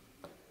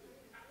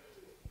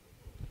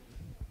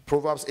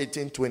 Proverbs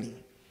 18:20.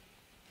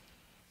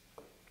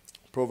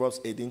 Proverbs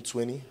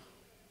 18:20.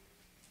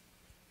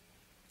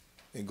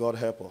 May God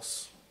help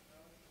us.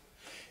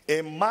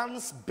 A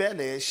man's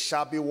belly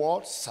shall be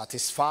what?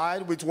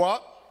 Satisfied with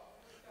what?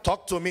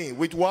 Talk to me.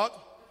 With what?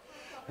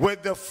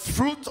 With the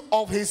fruit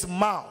of his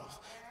mouth.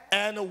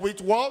 And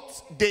with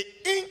what? The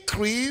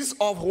increase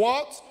of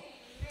what?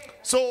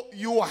 So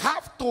you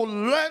have to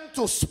learn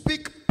to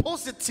speak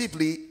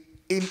positively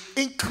in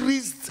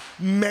increased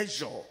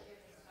measure.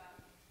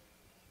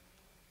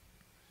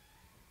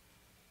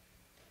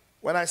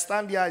 When I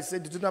stand here, I say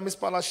the Dunamis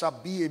Palace shall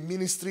be a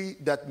ministry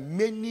that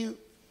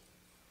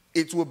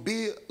it will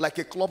be like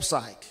a club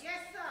side. Yes,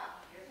 sir.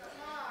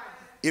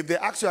 If they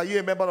ask you, are you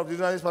a member of the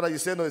Dunamis Palace? You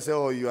say no, you say,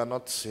 oh, you are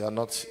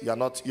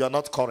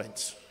not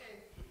current.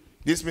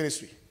 This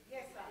ministry.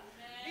 Yes,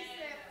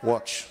 sir.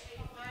 Watch.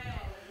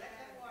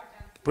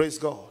 Praise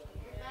God.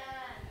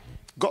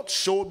 God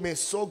showed me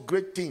so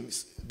great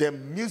things. The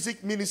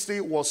music ministry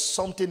was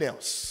something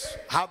else.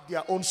 Have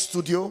their own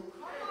studio.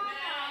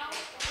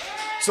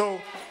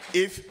 So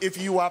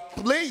if you are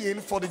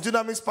playing for the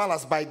Dunamis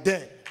Palace by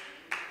then,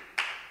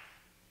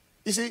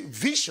 you see,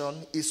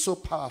 vision is so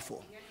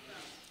powerful.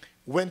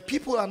 When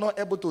people are not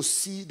able to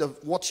see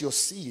what you're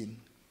seeing,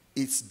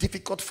 it's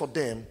difficult for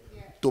them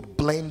to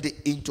blend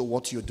into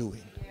what you're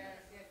doing.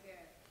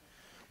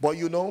 But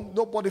you know,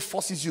 nobody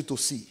forces you to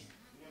see.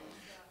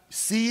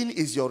 Seeing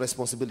is your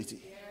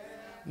responsibility,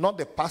 not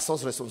the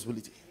pastor's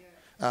responsibility.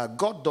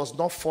 God does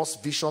not force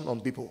vision on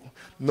people.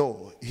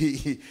 No,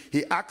 he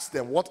asks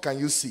them, what can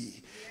you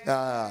see?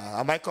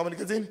 Am I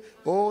communicating?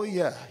 Oh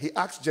yeah. He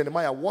asked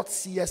Jeremiah, what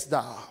seest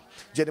thou?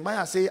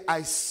 Jeremiah say,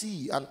 I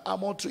see an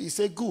almond tree. He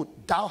said, good,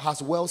 thou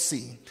hast well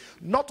seen.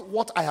 Not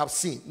what I have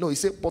seen. No, he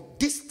said, but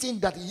this thing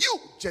that you,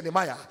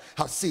 Jeremiah,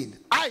 have seen,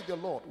 I, the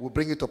Lord, will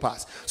bring it to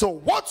pass. So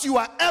what you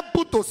are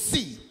able to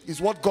see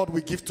is what God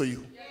will give to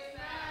you.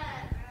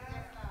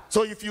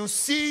 So if you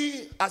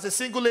see, as a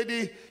single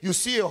lady, you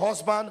see a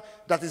husband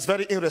that is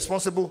very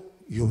irresponsible,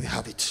 you will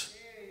have it.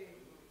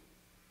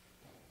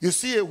 You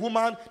see a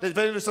woman that is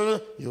very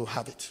irresponsible, you will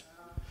have it.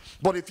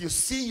 But if you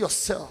see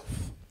yourself,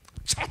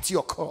 chart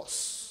your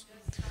course.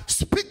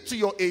 Speak to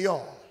your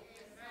aeon.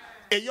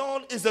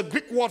 Aeon is the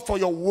Greek word for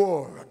your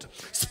word.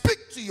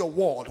 Speak to your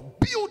word.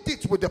 Build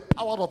it with the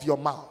power of your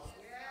mouth.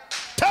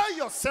 Tell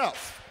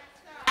yourself,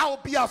 I will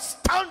be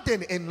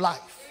outstanding in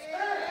life.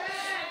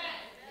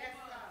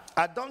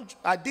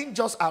 I didn't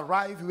just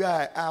arrive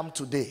where I am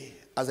today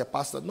as a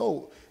pastor.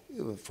 No,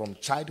 from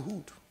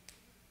childhood.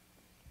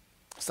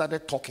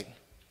 Started talking.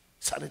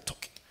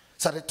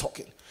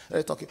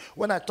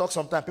 When I talk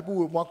sometimes, people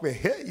will mock me.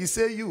 Hey, you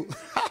say you.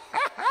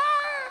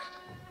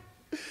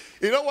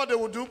 You know what they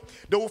will do?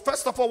 They will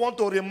first of all want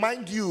to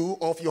remind you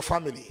of your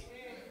family.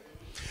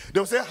 They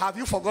will say, have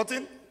you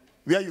forgotten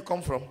where you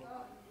come from?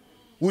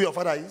 Who your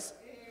father is?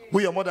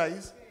 Who your mother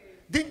is?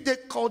 Didn't they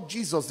call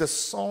Jesus the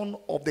son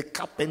of the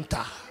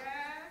carpenter?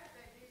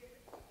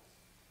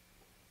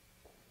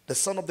 The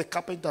son of the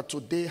carpenter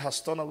today has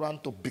turned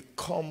around to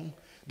become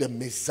the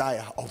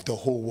Messiah of the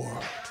whole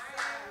world.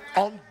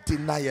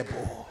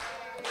 Undeniable.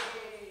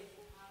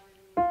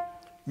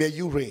 May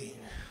you reign.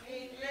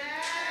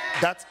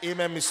 That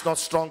amen is not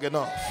strong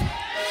enough.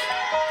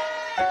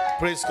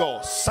 Praise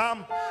God.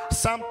 Psalm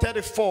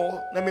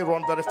 34. Let me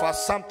run very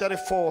fast. Psalm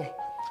 34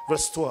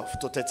 verse 12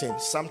 to 13.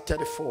 Psalm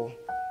 34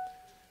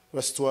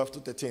 verse 12 to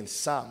 13.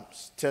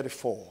 Psalms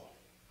 34.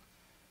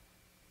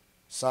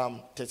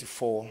 Psalm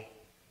 34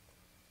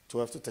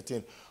 12 to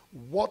 13.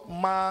 What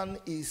man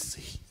is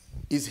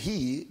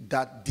he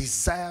that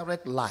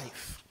desireth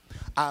life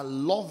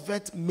and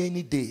loveth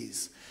many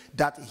days,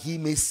 that he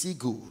may see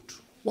good?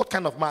 What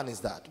kind of man is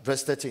that?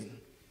 Verse 13.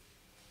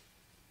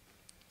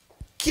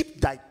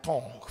 Keep thy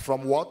tongue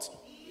from what?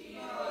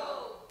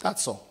 Evil.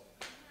 That's all.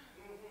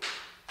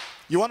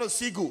 You want to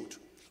see good?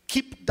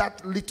 Keep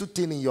that little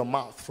thing in your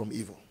mouth from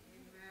evil.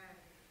 Amen.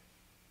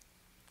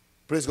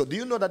 Praise God. Do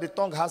you know that the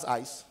tongue has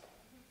eyes?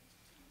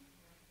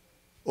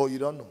 Oh, you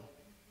don't know?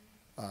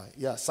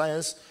 Yeah,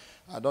 science,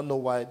 I don't know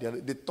why.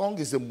 The tongue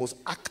is the most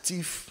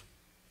active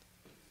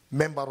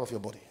member of your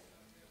body.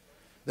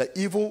 That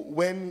even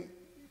when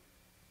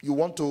you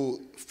want to,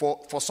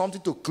 for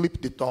something to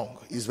clip the tongue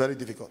is very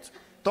difficult.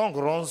 Tongue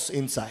runs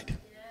inside,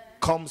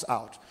 comes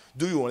out.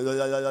 Do you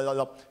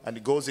want, and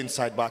it goes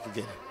inside back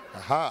again.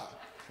 Aha.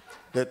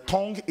 The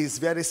tongue is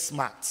very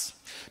smart.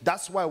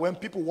 That's why when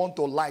people want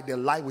to lie, they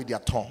lie with their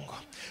tongue.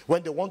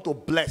 When they want to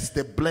bless,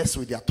 they bless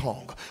with their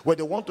tongue. When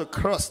they want to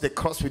curse, they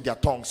curse with their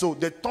tongue. So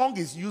the tongue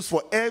is used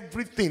for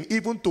everything,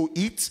 even to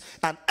eat,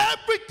 and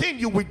everything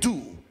you will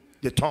do,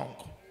 the tongue.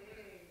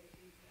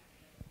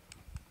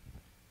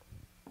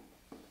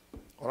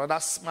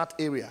 Another smart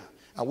area,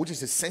 and which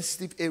is a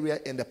sensitive area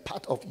in the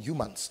part of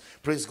humans,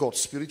 praise God,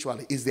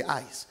 spiritually, is the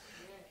eyes.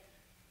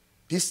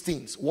 These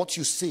things, what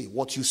you say,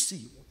 what you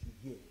see,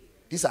 what you hear,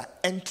 these are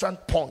entrance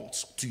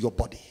points to your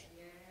body.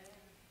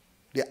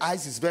 The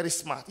eyes is very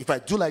smart. If I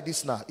do like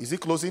this now, is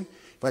it closing?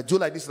 If I do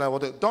like this now,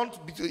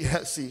 don't be,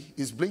 yeah, see,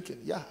 it's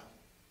blinking. Yeah.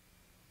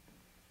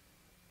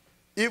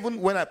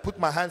 Even when I put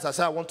my hands, I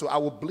say I want to, I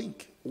will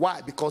blink. Why?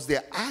 Because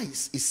their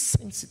eyes is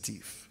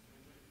sensitive.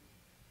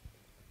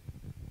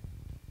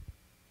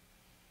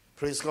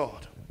 Praise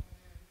God.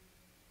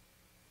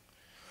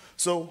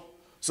 So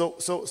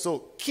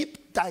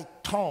keep thy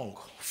tongue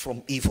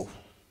from evil.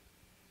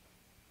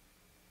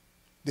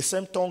 The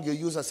same tongue you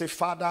use and say,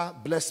 Father,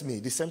 bless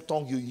me. The same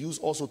tongue you use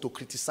also to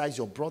criticize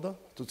your brother,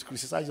 to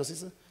criticize your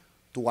sister,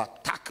 to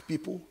attack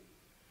people.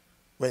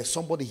 When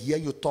somebody hear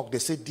you talk, they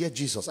say, dear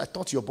Jesus, I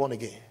thought you're born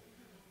again.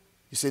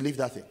 You say, leave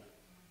that thing.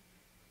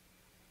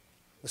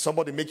 When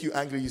somebody make you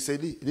angry, you say,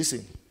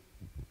 listen,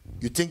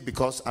 you think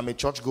because I'm a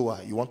church goer,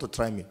 you want to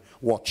try me.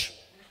 Watch.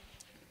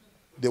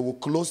 They will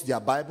close their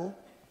Bible,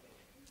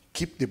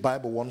 keep the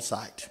Bible one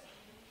side,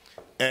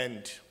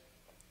 and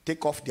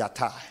take off their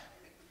tie,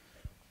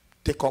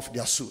 take off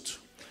their suit.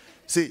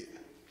 See,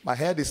 my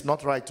head is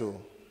not right too.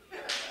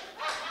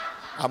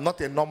 I'm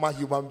not a normal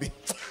human being.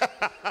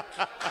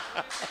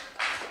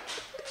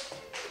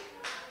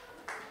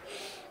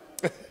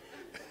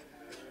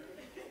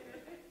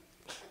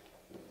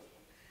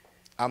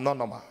 I'm not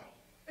normal.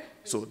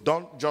 So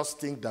don't just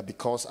think that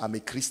because I'm a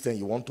Christian,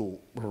 you want to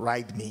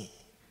ride me.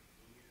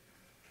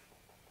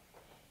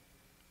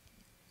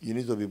 You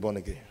need to be born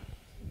again.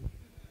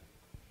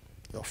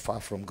 You're far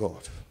from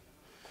God.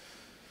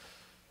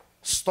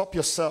 Stop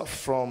yourself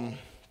from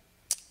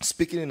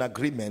speaking in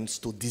agreements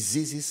to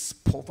diseases,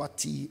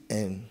 poverty,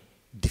 and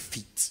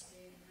defeat.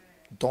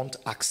 Don't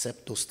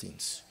accept those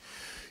things.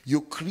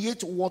 You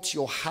create what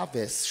your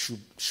harvest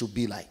should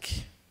be like.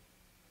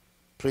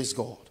 Praise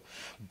God.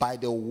 By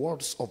the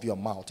words of your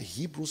mouth.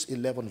 Hebrews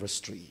 11 verse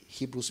 3.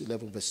 Hebrews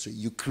 11 verse 3.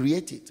 You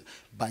create it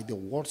by the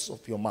words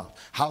of your mouth.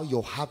 How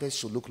your harvest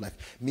should look like.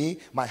 Me,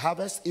 my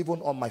harvest, even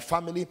on my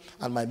family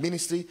and my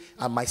ministry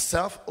and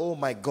myself, oh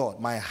my God,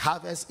 my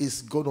harvest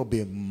is going to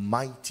be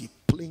mighty,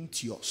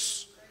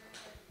 plenteous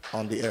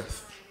on the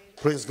earth.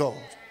 Praise God.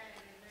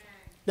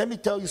 Let me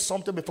tell you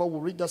something before we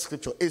read that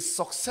scripture. A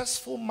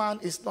successful man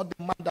is not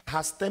the man that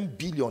has 10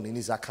 billion in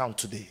his account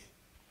today.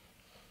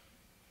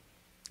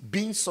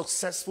 Being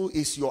successful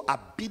is your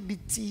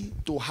ability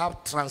to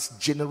have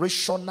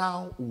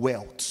transgenerational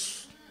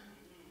wealth.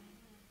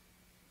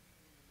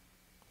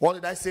 What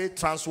did I say?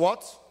 Trans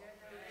what?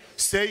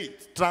 Say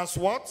it. Trans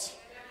what?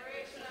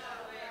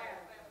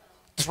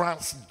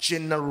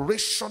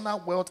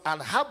 Transgenerational wealth,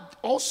 and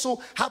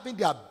also having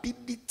the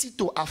ability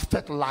to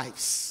affect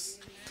lives.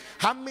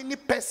 How many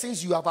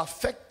persons you have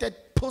affected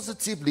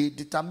positively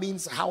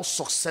determines how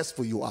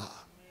successful you are.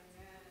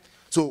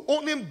 So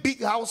owning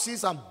big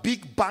houses and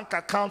big bank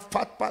account,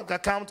 fat bank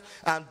account,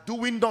 and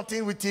doing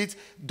nothing with it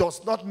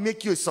does not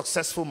make you a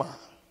successful man.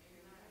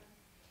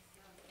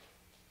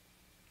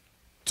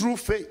 Through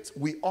faith,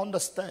 we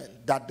understand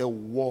that the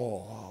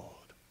world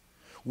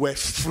were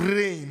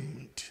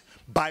framed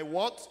by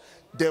what?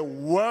 The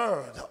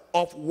word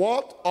of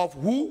what? Of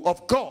who?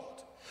 Of God.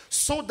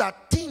 So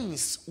that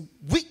things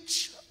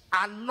which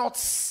are not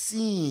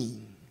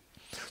seen.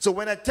 So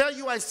when I tell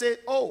you, I say,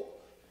 oh,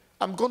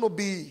 I'm going to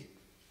be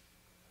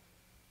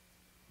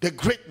the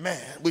great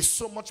man with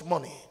so much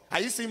money. Are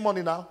you seeing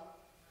money now?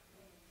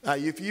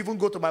 If you even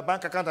go to my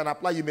bank account and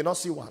apply, you may not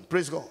see one.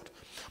 Praise God.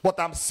 But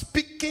I'm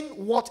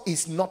speaking what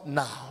is not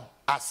now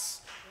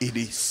as it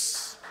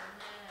is.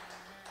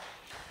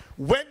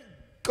 When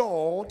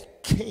God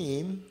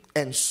came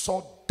and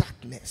saw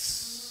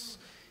darkness,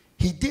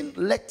 he didn't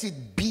let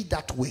it be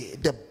that way.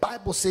 The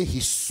Bible says he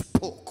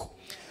spoke.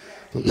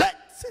 Let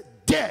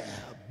there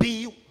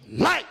be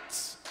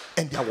light.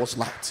 And there was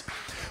light.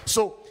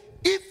 So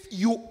if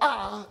you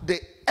are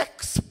the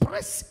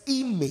express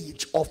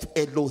image of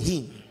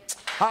Elohim,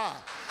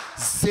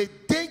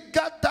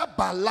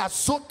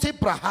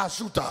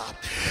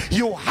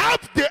 you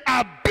have the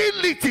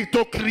ability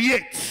to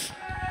create,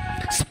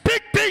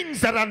 speak things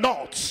that are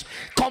not,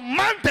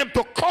 command them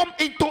to come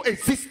into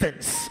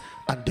existence,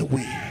 and they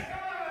will.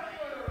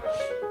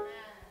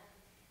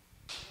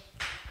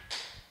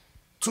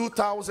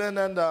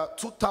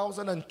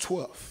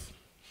 2012,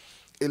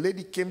 a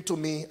lady came to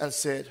me and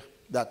said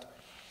that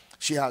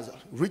she has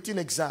written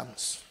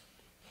exams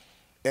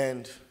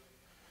and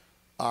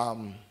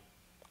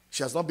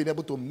she has not been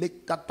able to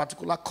make that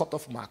particular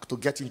cutoff mark to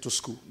get into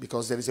school,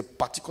 because there is a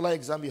particular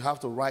exam you have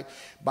to write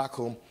back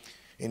home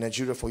in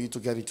Nigeria for you to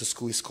get into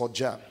school. It's called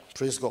JAM.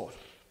 Praise God.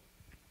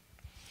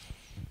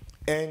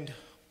 And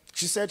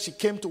she said she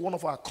came to one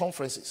of our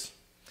conferences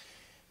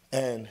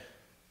and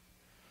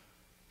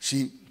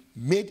she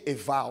made a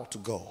vow to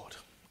God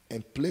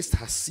and placed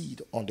her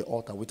seed on the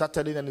altar without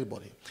telling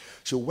anybody.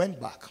 She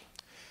went back.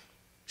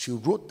 She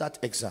wrote that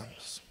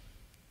exams.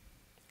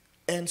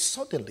 And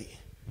suddenly,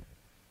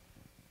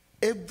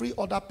 every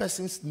other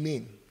person's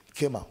name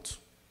came out.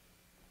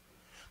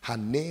 Her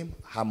name,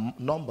 her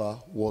number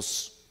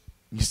was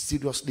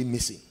mysteriously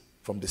missing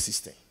from the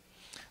system.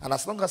 And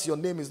as long as your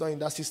name is not in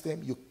that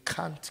system, you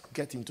can't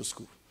get into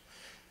school.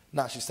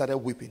 Now she started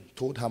weeping,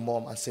 told her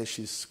mom, and said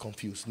she's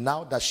confused.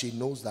 Now that she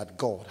knows that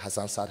God has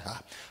answered her,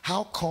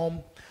 how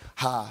come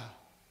her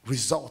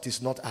result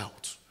is not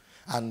out?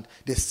 And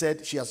they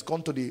said she has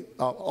gone to the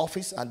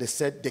office and they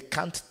said they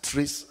can't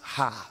trace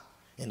her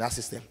in that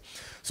system.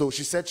 So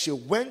she said she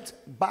went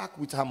back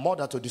with her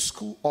mother to the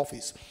school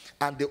office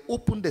and they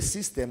opened the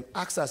system,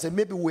 asked her, said,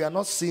 maybe we are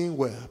not seeing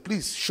well.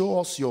 Please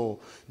show us your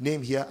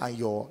name here and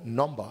your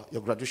number,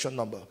 your graduation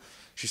number.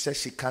 She said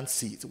she can't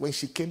see it. When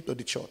she came to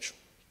the church,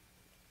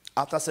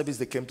 after service,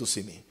 they came to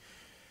see me.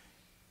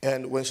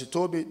 And when she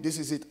told me, this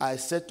is it, I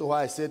said to her,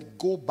 I said,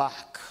 go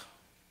back.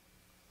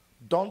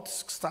 Don't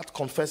start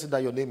confessing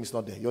that your name is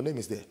not there. Your name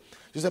is there.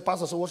 She said,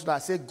 Pastor, so what should I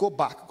say? Go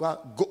back.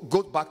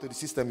 Go back to the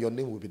system. Your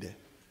name will be there.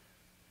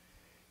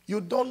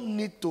 You don't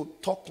need to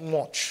talk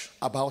much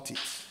about it.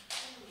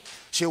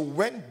 She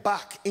went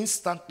back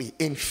instantly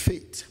in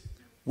faith.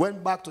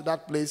 Went back to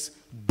that place.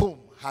 Boom.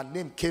 Her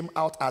name came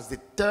out as the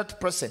third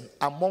person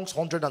amongst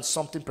 100 and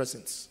something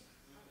persons.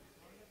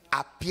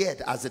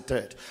 Appeared as the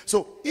third.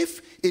 So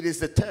if it is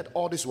the third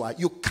all this while,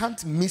 you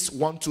can't miss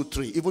 1, 2,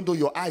 3, even though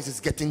your eyes is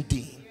getting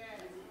dim.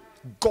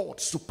 God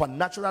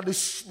supernaturally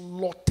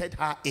slotted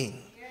her in.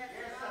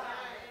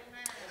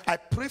 I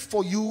pray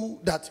for you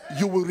that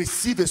you will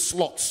receive a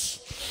slot.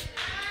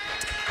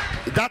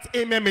 That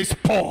amen is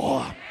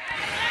poor.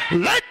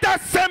 Let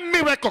that same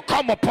miracle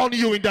come upon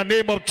you in the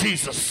name of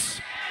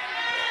Jesus.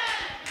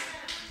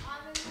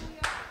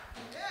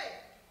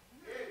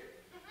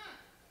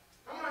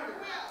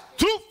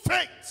 Through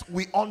faith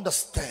we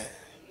understand.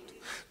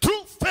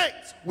 Through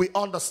faith we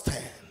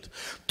understand.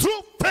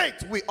 Through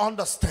faith we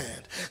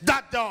understand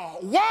that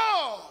the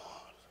world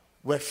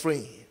were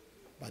framed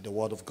by the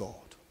word of God.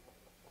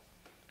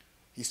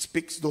 He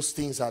speaks those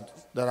things that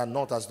are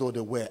not as though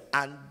they were,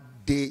 and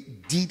they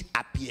did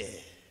appear.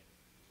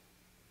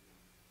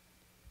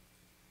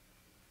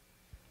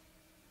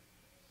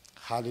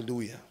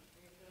 Hallelujah.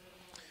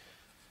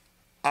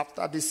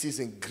 After this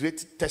season,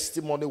 great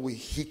testimony will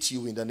hit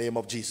you in the name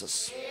of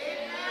Jesus.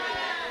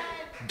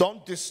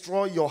 Don't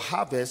destroy your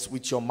harvest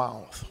with your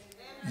mouth.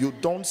 You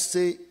don't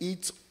say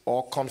it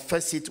or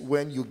confess it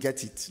when you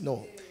get it.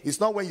 No. It's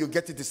not when you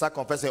get it, you start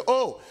confessing.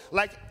 Oh,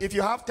 like if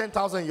you have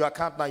 10,000 in your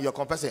account now, you're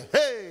confessing,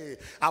 hey,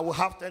 I will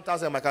have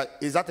 10,000 in my account.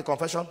 Is that a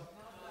confession?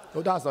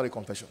 No, that's not a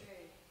confession.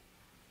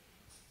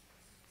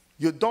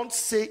 You don't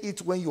say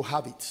it when you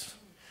have it.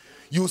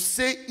 You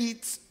say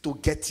it to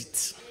get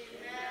it.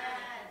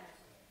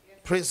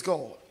 Praise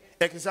God.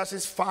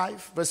 Ecclesiastes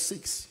 5 verse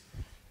 6.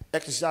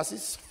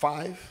 Ecclesiastes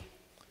 5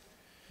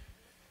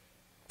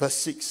 verse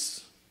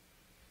 6.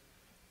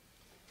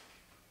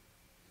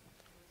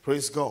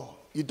 Praise God.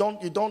 You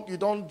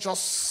don't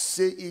just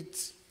say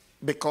it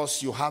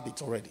because you have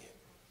it already.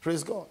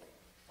 Praise God.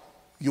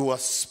 You are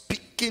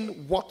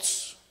speaking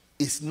what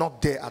is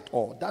not there at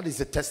all. That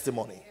is a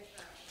testimony.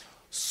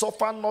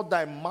 Suffer not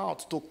thy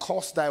mouth to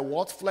cause thy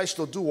what? Flesh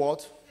to do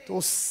what?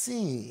 To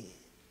sin.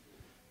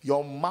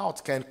 Your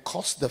mouth can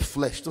cause the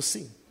flesh to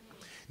sin.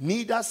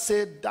 Neither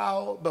said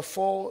thou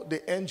before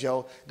the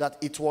angel that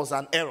it was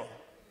an error.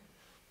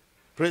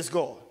 Praise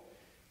God.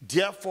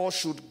 Therefore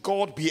should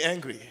God be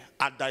angry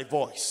at thy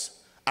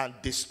voice and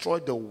destroy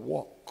the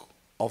work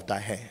of thy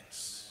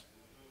hands.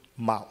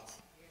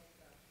 Mouth.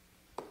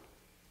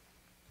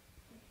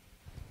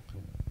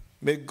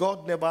 May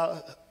God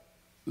never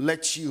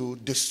let you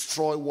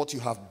destroy what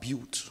you have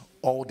built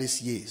all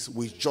these years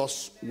with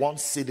just one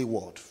silly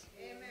word.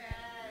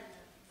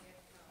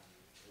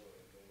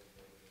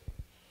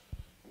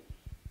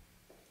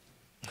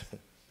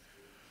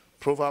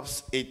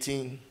 Proverbs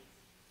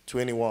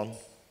 18:21,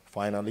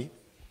 finally.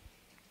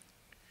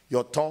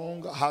 Your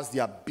tongue has the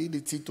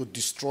ability to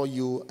destroy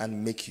you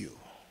and make you.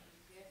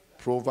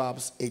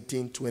 Proverbs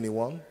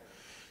 18:21.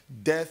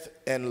 Death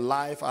and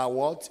life are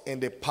what? In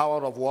the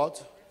power of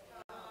what?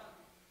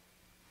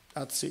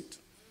 That's it.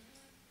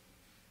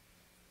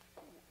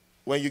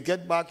 When you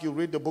get back, you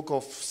read the book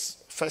of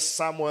 1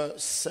 Samuel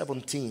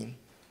 17.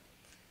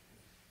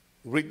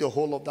 Read the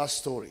whole of that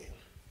story.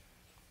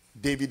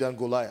 David and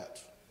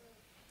Goliath.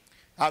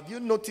 Have you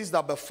noticed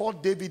that before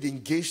David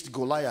engaged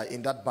Goliath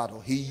in that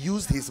battle, he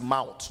used his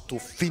mouth to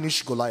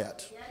finish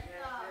Goliath?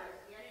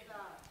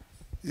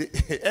 Yes,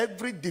 sir.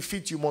 Every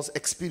defeat you must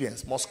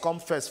experience must come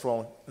first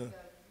from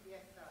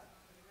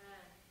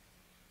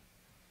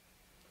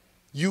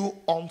you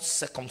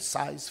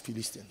uncircumcised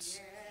Philistines.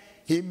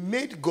 He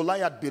made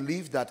Goliath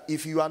believe that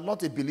if you are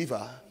not a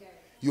believer,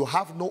 you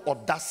have no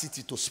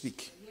audacity to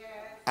speak,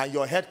 and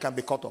your head can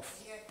be cut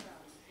off.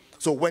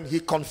 So when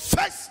he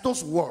confessed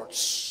those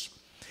words,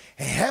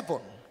 heaven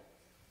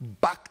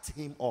backed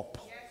him up.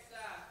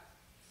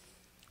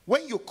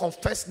 When you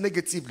confess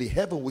negatively,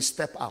 heaven will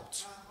step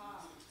out.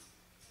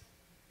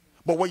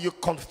 But when you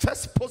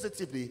confess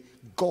positively,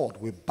 God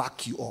will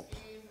back you up.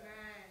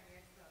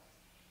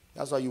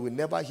 That's why you will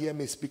never hear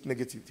me speak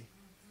negativity.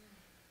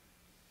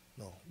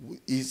 No,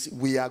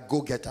 we are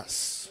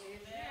go-getters.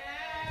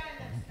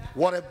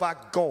 Whatever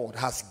God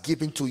has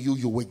given to you,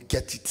 you will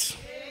get it.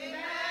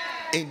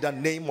 In the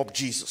name of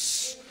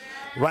Jesus.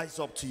 Rise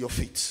up to your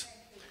feet.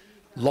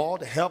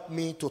 Lord, help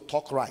me to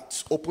talk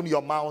right. Open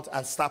your mouth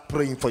and start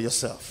praying for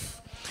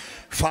yourself.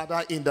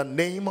 Father, in the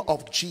name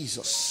of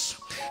Jesus,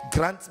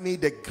 grant me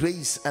the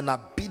grace and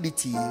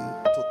ability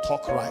to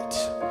talk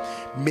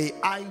right. May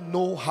I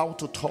know how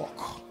to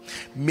talk.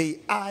 May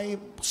I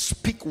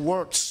speak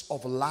words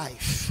of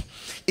life.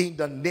 In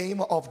the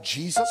name of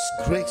Jesus,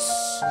 grace,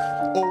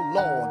 oh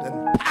Lord,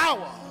 and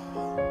power.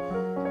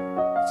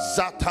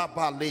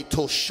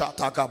 Zatabaleto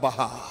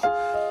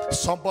shatagabaha.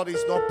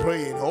 Somebody's not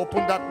praying.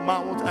 Open that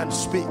mouth and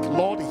speak.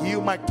 Lord,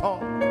 heal my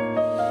tongue.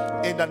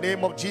 In the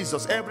name of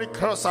Jesus, every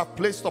curse I've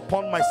placed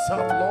upon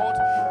myself, Lord,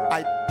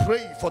 I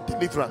pray for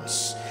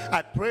deliverance.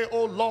 I pray,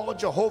 oh Lord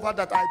Jehovah,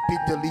 that I be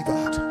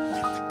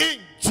delivered. In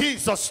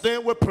Jesus'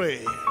 name we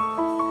pray.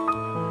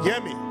 Hear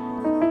me.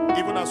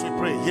 Even as we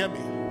pray, hear me.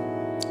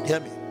 Hear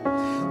me.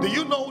 Do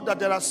you know that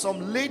there are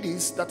some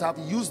ladies that have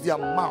used their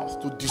mouth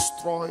to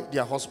destroy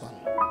their husband?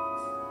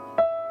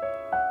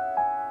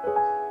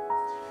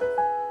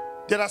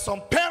 There are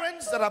some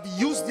parents that have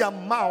used their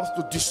mouth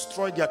to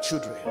destroy their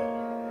children.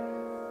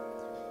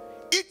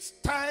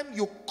 Each time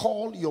you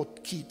call your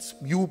kids,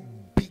 you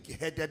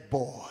big-headed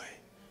boy,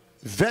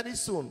 very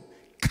soon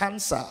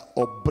cancer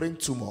or brain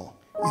tumor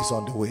is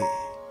on the way.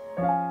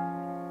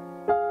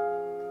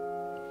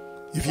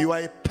 If you are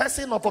a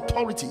person of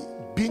authority,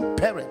 being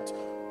parent,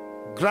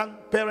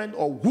 grandparent,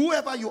 or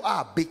whoever you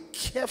are, be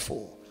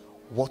careful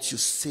what you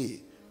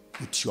say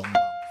with your mouth.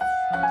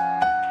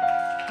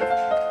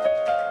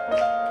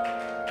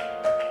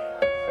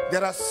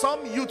 There are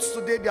some youths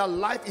today, their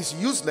life is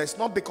useless,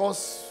 not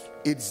because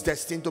it's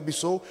destined to be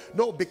so.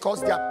 No,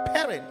 because their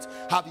parents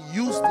have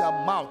used their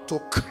mouth to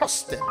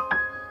curse them.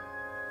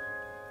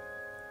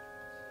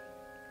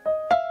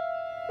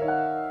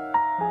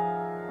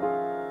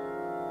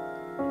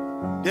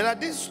 There are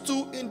these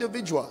two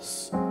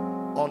individuals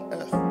on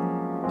earth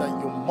that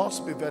you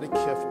must be very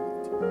careful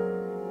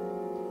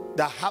with,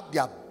 that have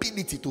the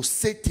ability to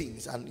say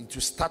things and it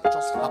will start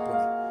just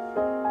happening.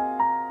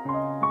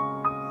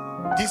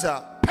 These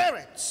are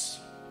parents,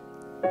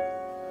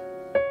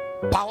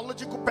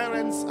 biological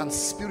parents and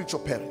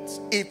spiritual parents.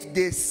 If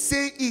they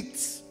say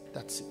it,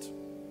 that's it.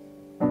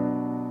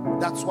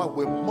 That's why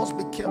we must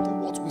be careful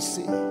what we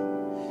say.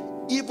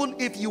 Even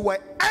if you were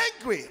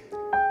angry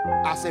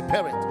as a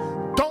parent,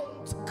 don't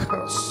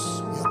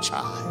curse your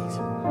child.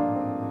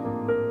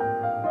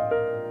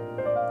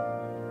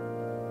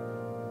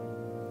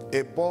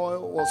 A boy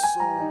was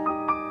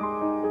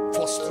so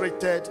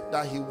frustrated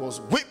that he was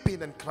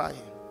weeping and crying.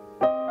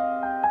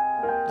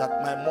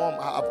 That my mom,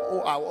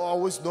 I've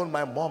always known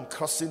my mom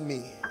cursing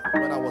me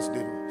when I was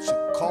little. She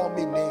called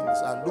me names,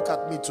 and look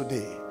at me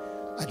today.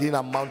 I didn't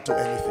amount to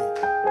anything.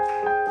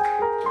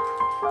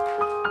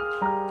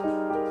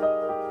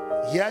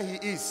 Here he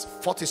is,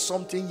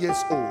 40-something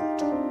years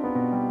old,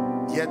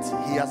 yet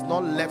he has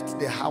not left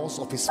the house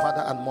of his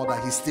father and mother.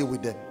 He's still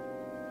with them.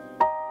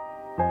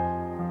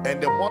 And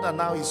the mother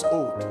now is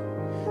old.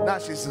 Now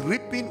she's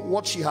reaping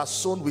what she has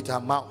sown with her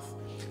mouth.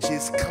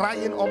 She's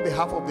crying on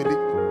behalf of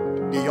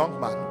the young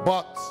man,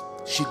 but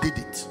she did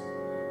it.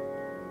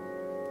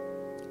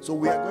 So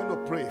we are going to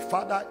pray.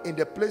 Father, in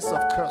the place of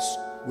curse,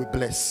 we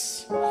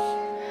bless.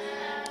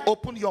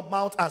 Open your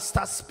mouth and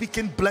start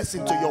speaking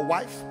blessing to your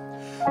wife.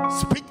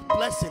 Speak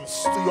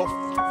blessings to your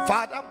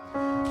father,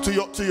 to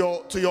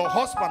your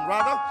husband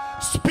rather.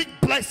 Speak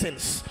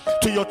blessings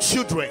to your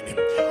children.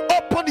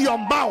 Open your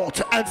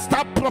mouth and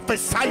start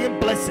prophesying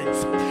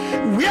blessings.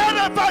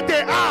 Wherever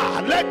they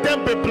are, let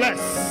them be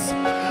blessed.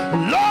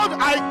 Lord,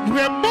 I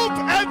remove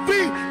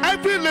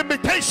every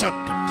limitation.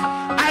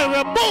 I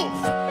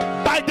remove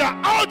by the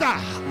order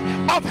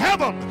of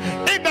heaven.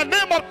 In the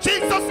name of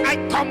Jesus, I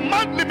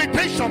command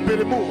limitation be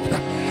removed.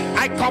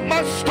 I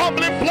command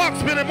stumbling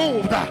blocks be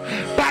removed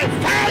by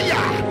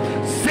fire.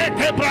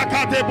 Zete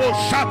brakadebo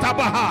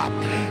shatabaha,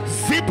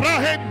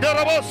 zibrahen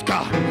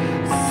deraboska,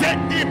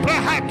 zeti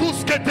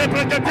brahatuske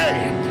debregade,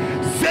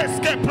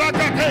 zeske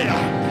bragadeya,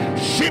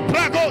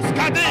 shibragos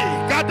kade,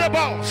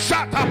 gadebo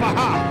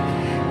shatabaha.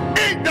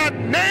 In the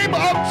name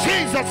of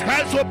Jesus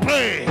Christ we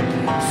pray.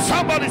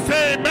 Somebody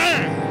say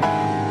amen.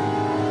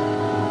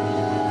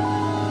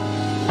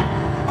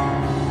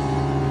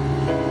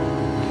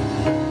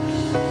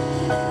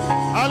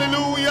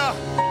 Hallelujah.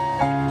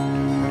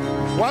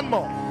 One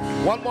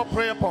more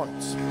prayer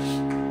point.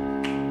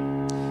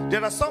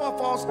 There are some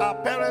of us, our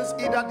parents,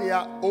 either they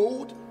are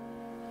old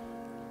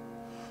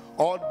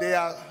or they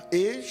are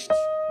aged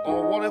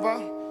or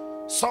whatever.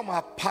 Some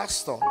have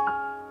passed on.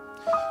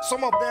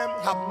 Some of them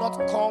have not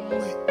come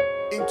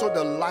into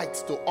the light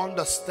to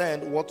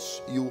understand what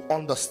you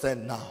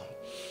understand now.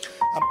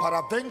 And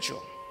peradventure,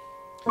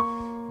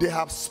 they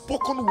have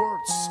spoken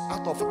words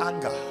out of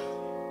anger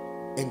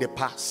in the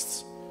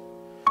past.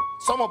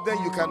 Some of them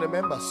you can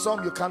remember,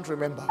 some you can't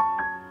remember.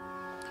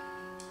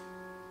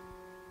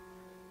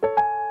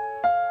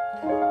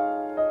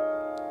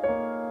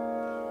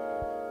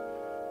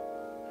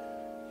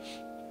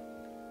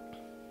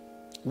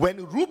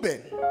 When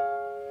Reuben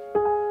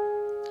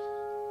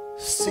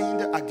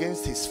sinned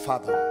against his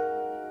father,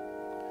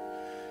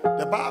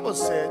 the Bible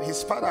said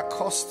his father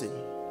cursed him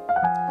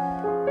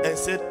and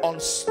said,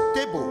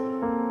 unstable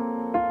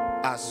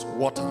as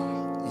water,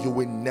 you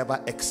will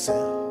never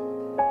excel.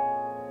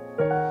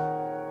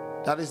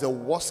 That is the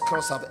worst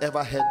curse I've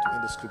ever heard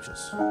in the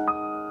scriptures.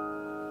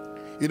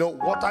 You know,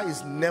 water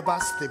is never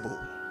stable.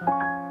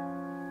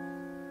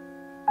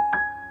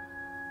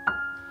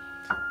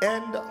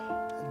 And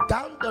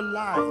down the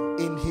line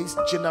in his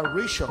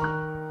generation,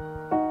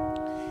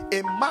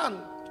 a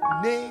man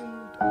named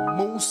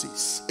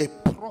Moses, a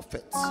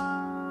prophet,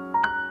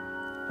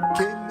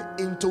 came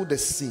into the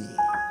scene.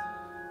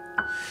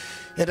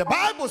 And the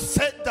Bible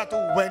said that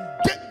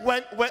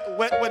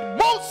when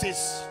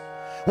Moses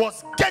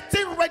was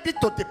getting ready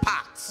to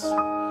depart,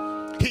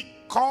 he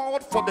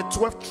called for the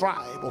 12th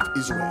tribe of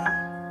Israel.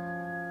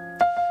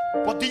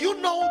 But do you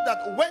know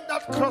that when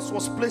that curse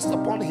was placed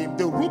upon him,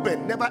 the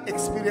Reuben never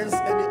experienced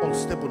any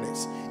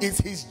unstableness? It's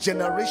his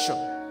generation.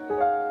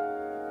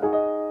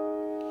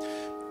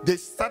 They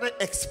started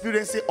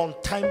experiencing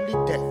untimely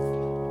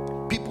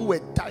death. People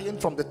were dying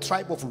from the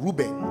tribe of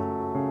Reuben,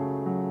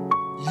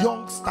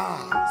 young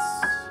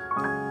stars.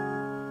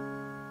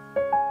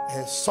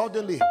 And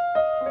suddenly,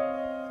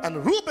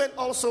 and Reuben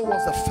also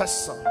was the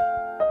first son.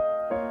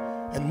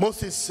 And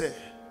Moses said,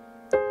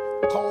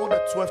 call the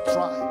 12th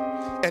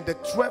tribe. And the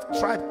 12th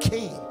tribe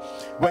came.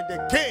 When they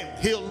came,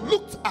 he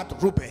looked at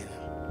Reuben.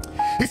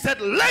 He said,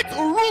 let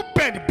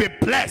Reuben be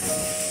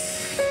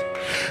blessed,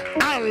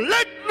 and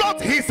let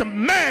not his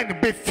men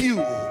be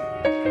few.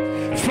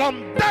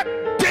 From that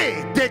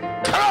day, the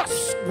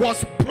curse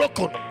was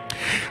broken.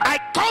 I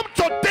come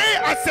today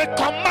as a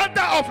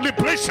commander of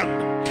liberation.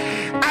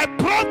 I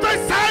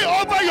prophesy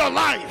over your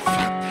life.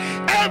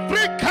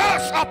 Every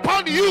curse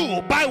upon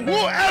you by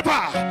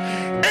whoever,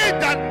 in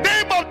the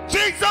name of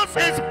Jesus,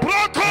 is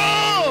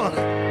broken.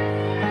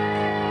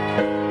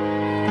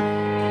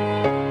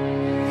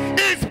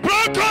 It's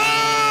broken.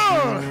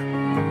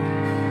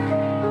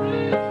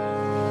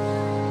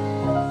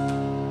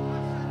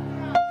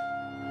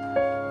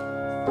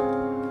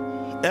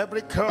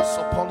 Every curse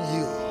upon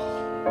you,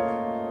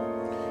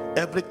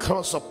 every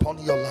curse upon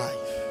your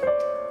life,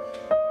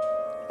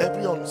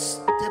 every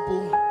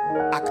unstable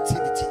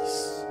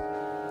activities,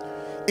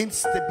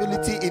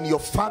 instability in your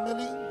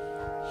family,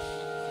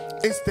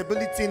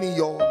 instability in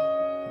your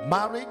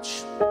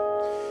marriage,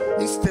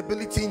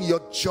 instability in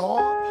your job,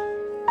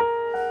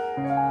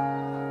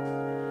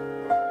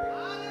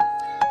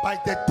 by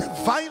the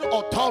divine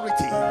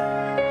authority,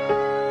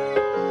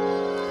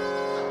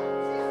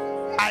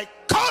 I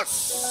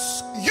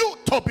curse you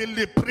to be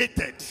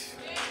liberated.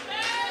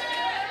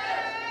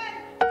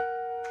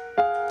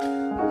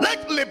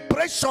 Let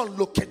liberation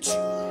locate you.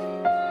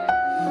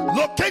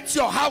 Locate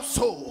your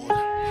household.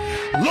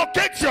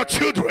 Locate your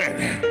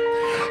children.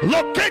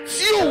 locate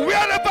you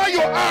wherever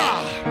you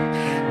are.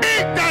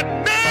 In the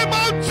name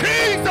of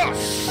Jesus.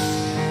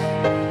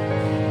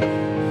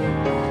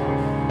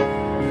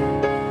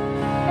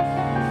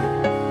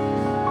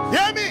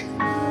 Hear me.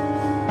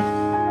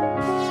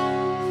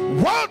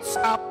 Words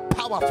are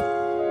powerful.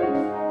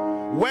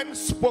 When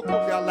spoken,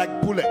 they are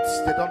like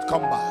bullets, they don't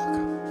come back.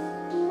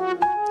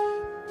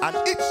 And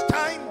each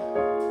time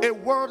a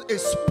word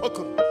is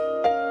spoken,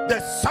 the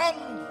sun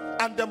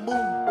and the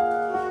moon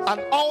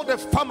and all the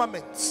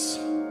firmaments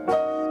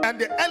and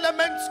the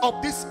elements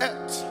of this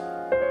earth,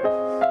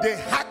 they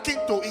hearken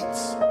to it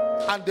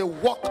and they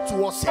walk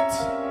towards it.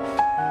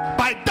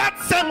 By that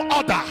same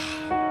order,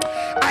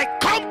 I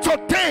come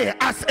today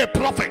as a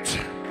prophet.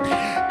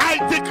 I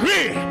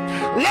decree,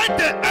 let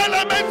the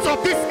elements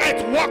of this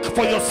earth work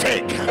for your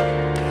sake.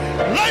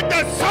 Let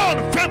the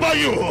sun favor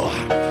you,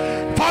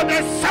 for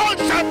the sun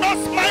shall not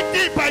smite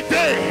thee by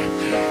day,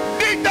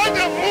 neither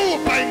the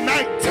moon by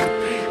night.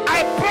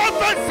 I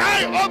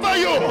prophesy over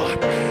you,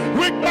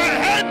 with my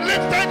hand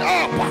lifted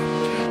up,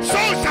 so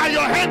shall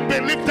your hand be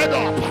lifted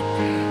up.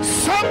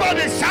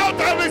 Somebody shout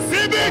and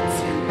receive it.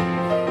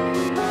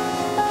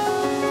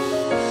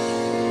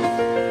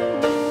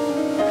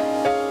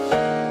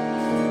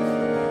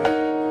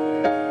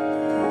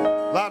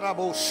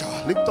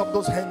 Lift up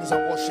those hands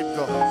and worship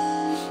God.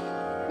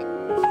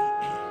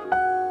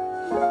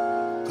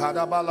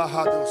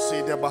 Kadabalahado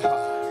Sedebaha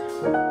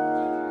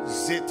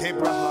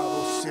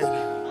Zetebrahado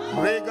Sede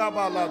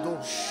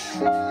Regabaladosh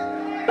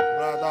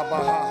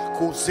Radabaha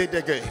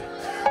Kusedege.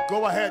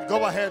 Go ahead,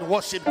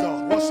 worship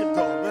God,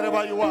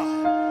 wherever you are.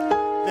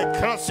 The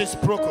curse is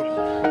broken,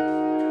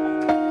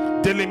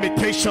 the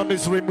limitation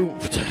is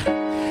removed.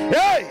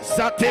 Hey,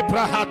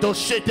 Zatebrahado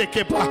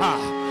Shetekebraha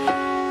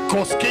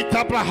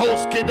Koskita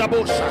Brahoski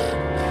Dabosha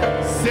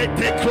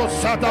Zete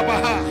Krosada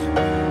Baha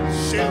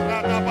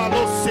Sherada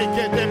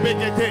Baloseke de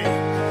Begete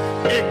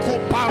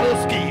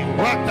Ekuparoski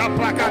Rata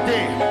Prakate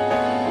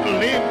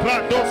Libra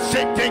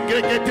Dosete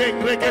Gregete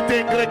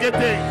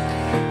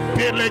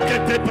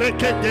Pilekete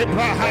Brekete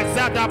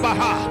Brahazada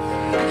Baha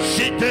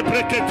Shite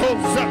Breketo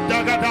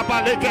Zadagada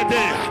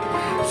Balegade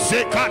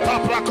Zekata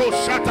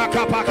Prakoshata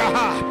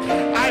Kapakaha.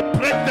 I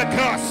break the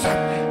curse,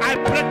 I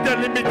break the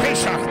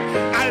limitation,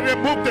 I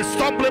remove the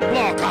stumbling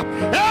block.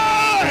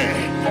 Hey!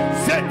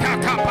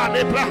 Zekata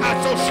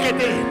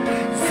Palebrahasoshkede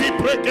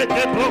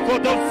Zibrekete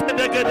Brokodo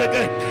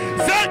Sedegede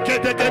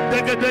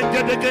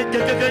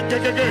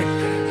Zekedegedegedegedegedegedegede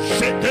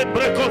Shete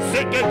Breko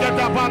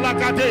Zekegada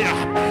Balakadea.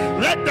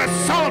 Let the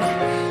sun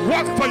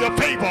work for your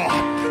favor.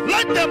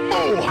 Let the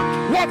moon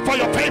work for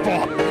your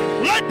favor.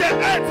 Let the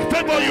earth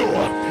favor you.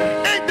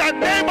 In the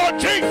name of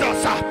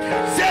Jesus.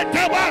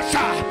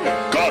 Zetewasha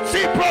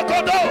Kosi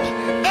Prokodo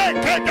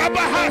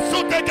Ekedabaha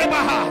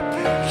Sutekebaha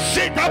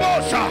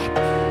Shitabosha.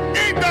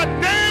 In the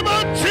name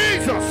of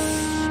Jesus.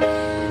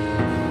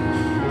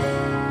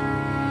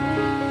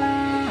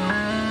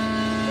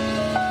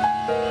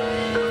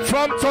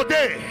 From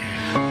today,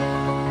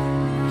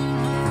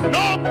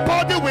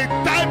 nobody will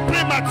die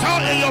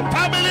premature in your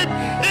family.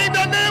 In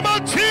the name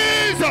of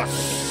Jesus.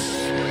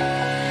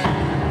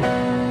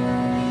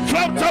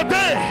 From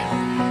today,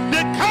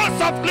 the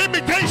curse of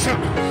limitation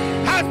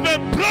has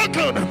been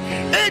broken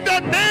in the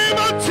name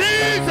of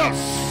Jesus.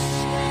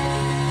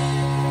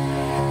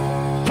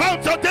 From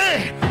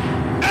today,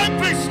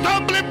 every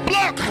stumbling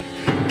block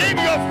in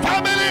your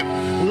family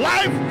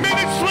life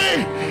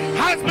ministry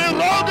has been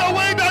rolled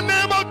away in the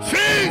name of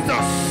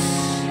Jesus.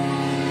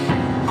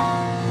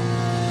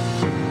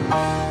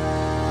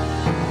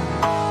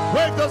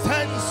 Wave those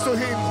hands to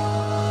him.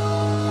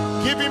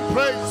 Give him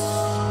praise.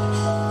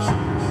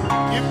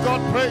 Give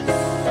God praise.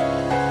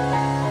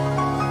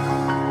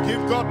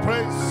 Give God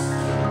praise.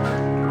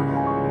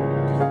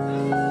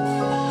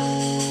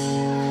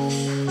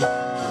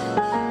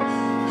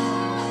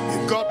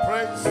 Give God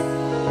praise.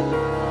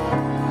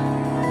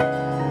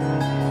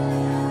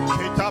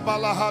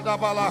 Ketabalahada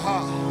balaha.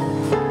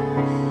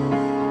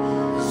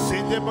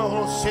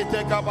 Sideboro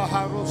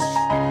setegabaharus.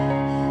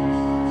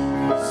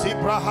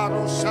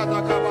 Zibraharus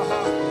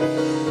sadagabaha.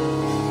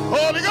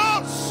 Holy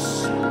Ghost.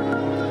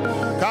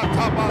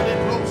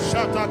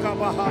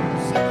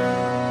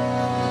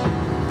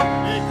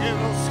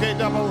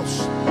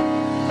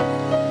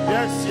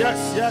 Yes,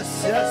 yes,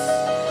 yes, yes.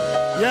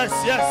 Yes,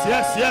 yes,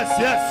 yes, yes,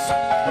 yes.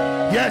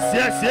 Yes,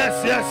 yes,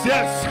 yes, yes,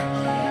 yes.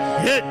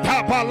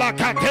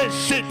 Itabalakate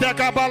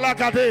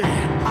shitagabalakade.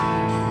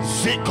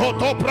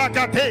 Zikoto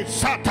brakate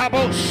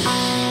satabosh.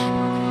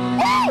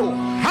 Oh,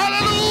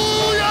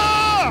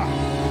 hallelujah.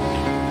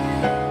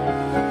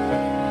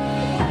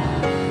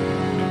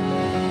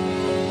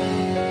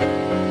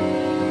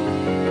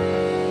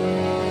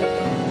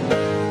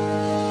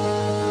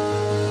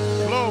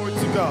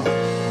 God.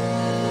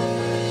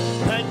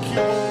 Thank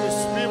you, Holy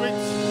Spirit.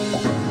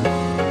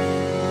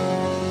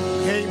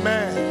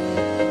 Amen.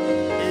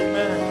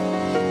 Amen.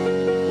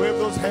 Wave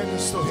those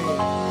hands to him.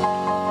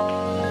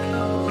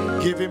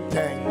 Give him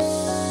thanks.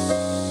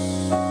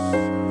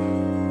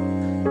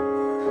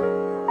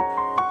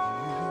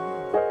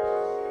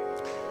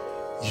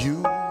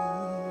 You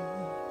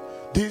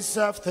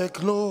deserve the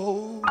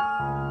glory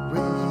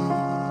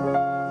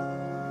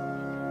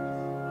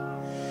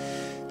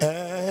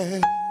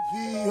and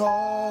the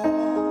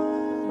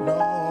honor.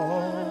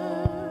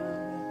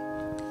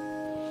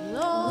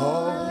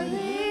 Lord,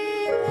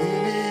 we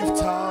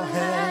lift our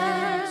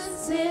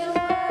hands.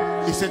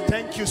 It's a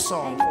thank you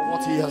song for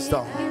what he has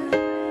done.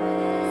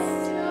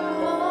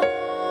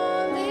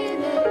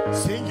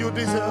 Sing, you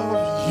deserve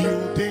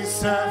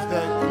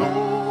the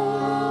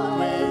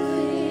glory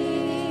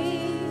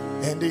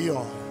and the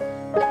honor.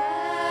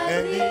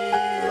 And the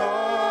honor.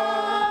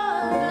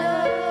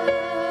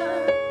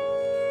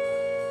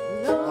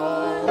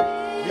 Lord,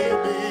 we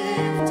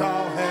lift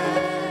our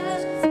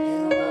hands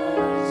in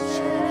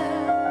worship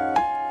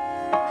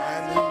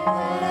and we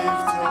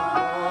lift your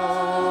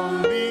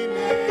holy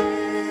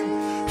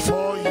name.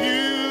 For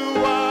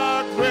you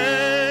are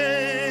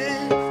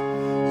great,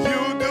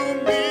 you do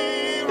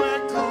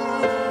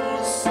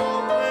miracles so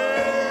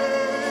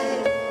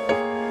great.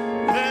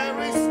 There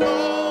is no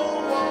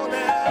one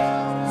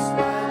else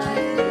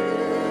like you.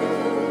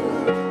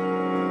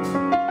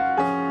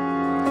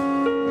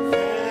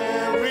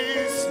 There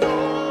is no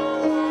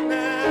one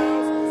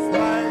else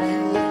like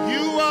you.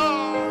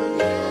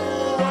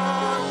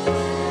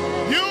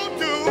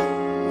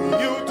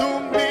 You do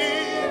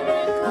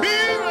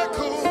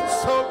miracles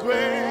so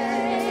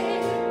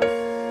great.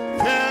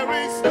 There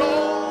is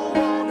no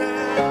one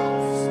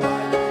else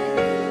like you.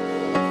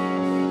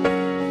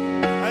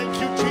 Thank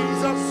you,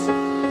 Jesus.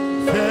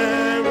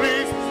 There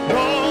is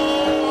no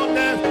one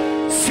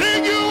else.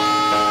 Sing, you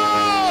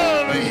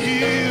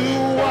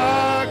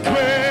are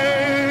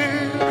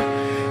great.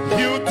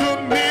 You do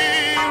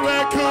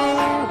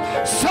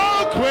miracles so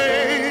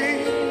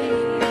great.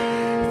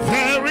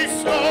 There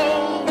is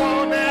no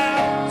one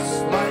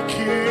else like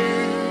you.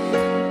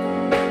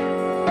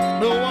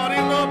 Nobody.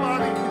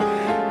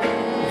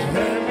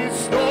 There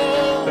is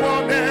no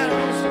one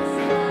else.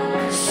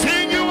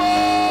 Sing, you are.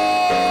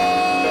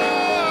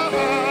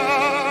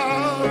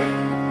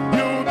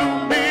 You do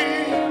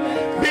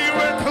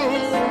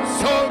miracles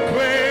so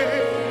great.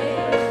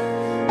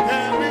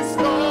 There is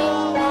no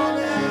one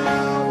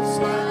else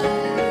like you.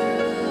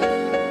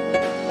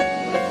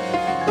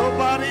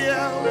 Nobody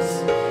else.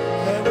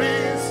 There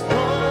is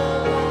no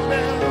one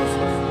else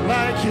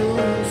like you.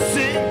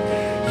 Sing,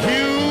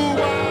 you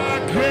are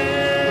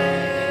great.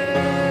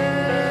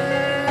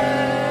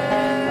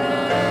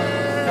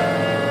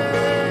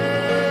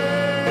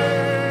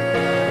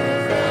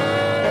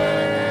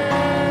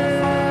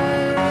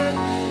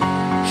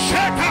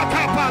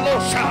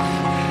 Shekatapalosha.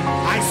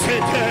 I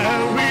said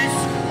there is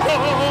no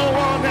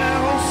one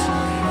else.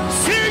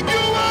 Sing,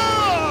 you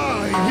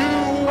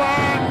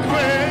are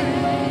great.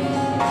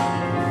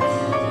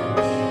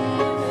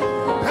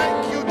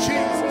 Thank you,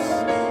 Jesus.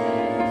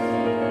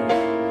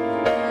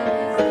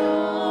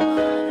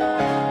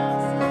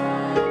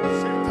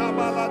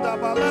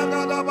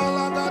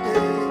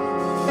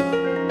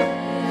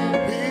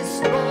 There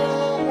is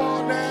no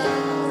one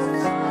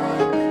else.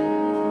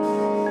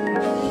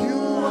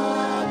 You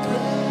are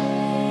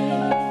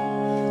great.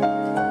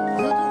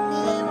 You do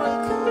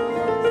miracles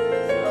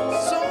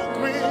so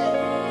great.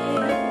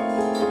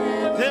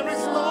 There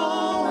is no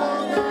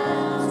one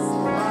else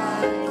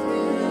like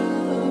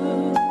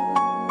you.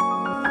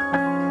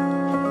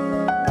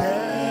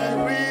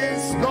 There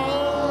is no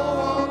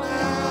one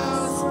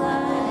else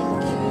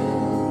like you.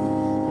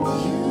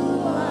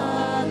 You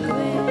are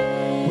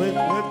great.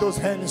 Wave those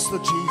hands to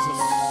Jesus.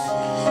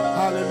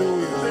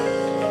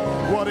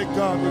 Hallelujah. What a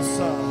God we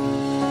serve.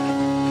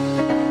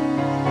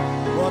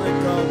 What a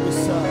God we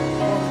serve.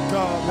 What a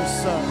God we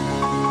serve.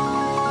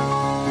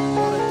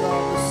 What a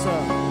God we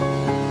serve.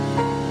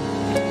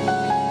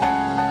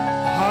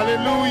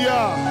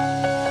 Hallelujah.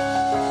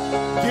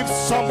 Give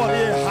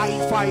somebody a high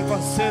five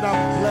and say,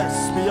 I'm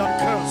blessed beyond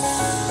curse.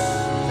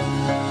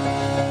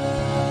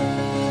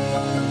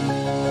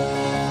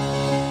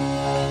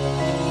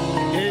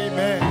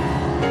 Amen.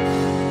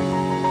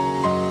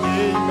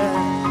 Amen.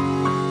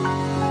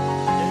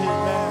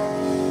 Amen.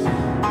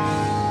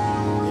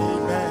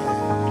 Amen.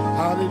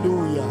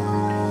 Hallelujah.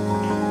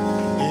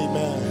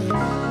 Amen.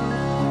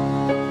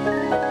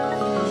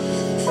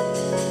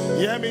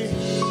 Hear me?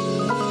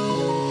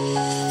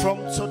 From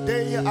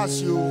today,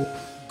 as you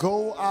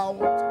go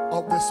out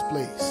of this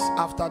place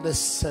after this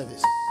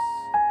service,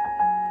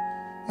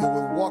 you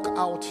will walk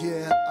out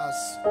here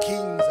as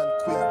kings and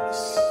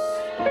queens.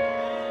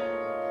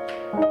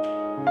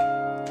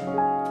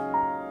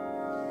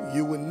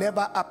 You will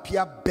never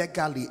appear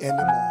beggarly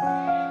anymore.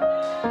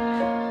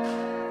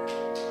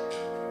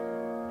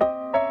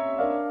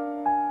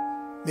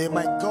 May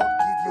my God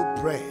give you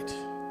bread.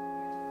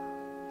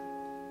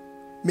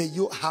 May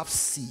you have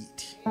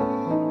seed.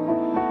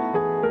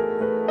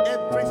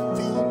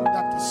 Everything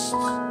that is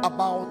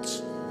about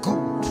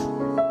good,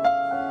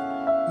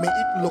 may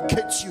it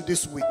locate you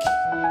this week.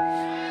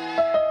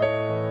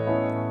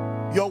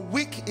 Your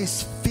week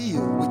is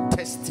filled with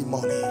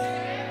testimony.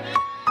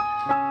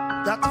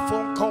 That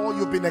phone call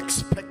you've been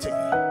expecting,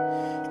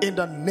 in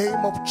the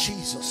name of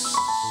Jesus,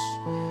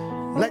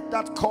 let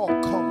that call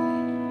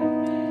come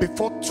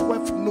before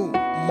 12 noon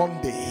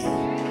Monday.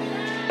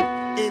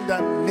 In the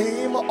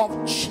name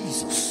of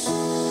Jesus.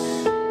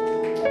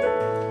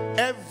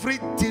 Every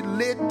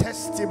delayed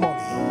testimony,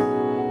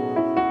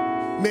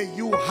 may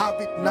you have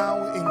it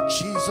now in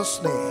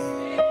Jesus'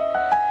 name.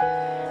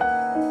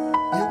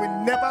 You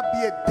will never be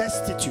a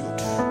destitute.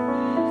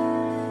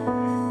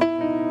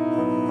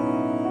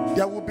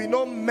 There will be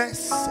no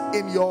mess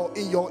in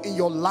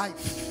your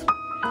life.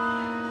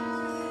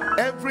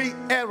 Every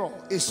error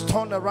is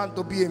turned around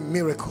to be a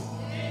miracle.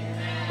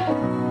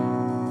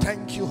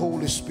 Thank you,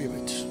 Holy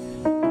Spirit.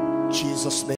 In Jesus' name.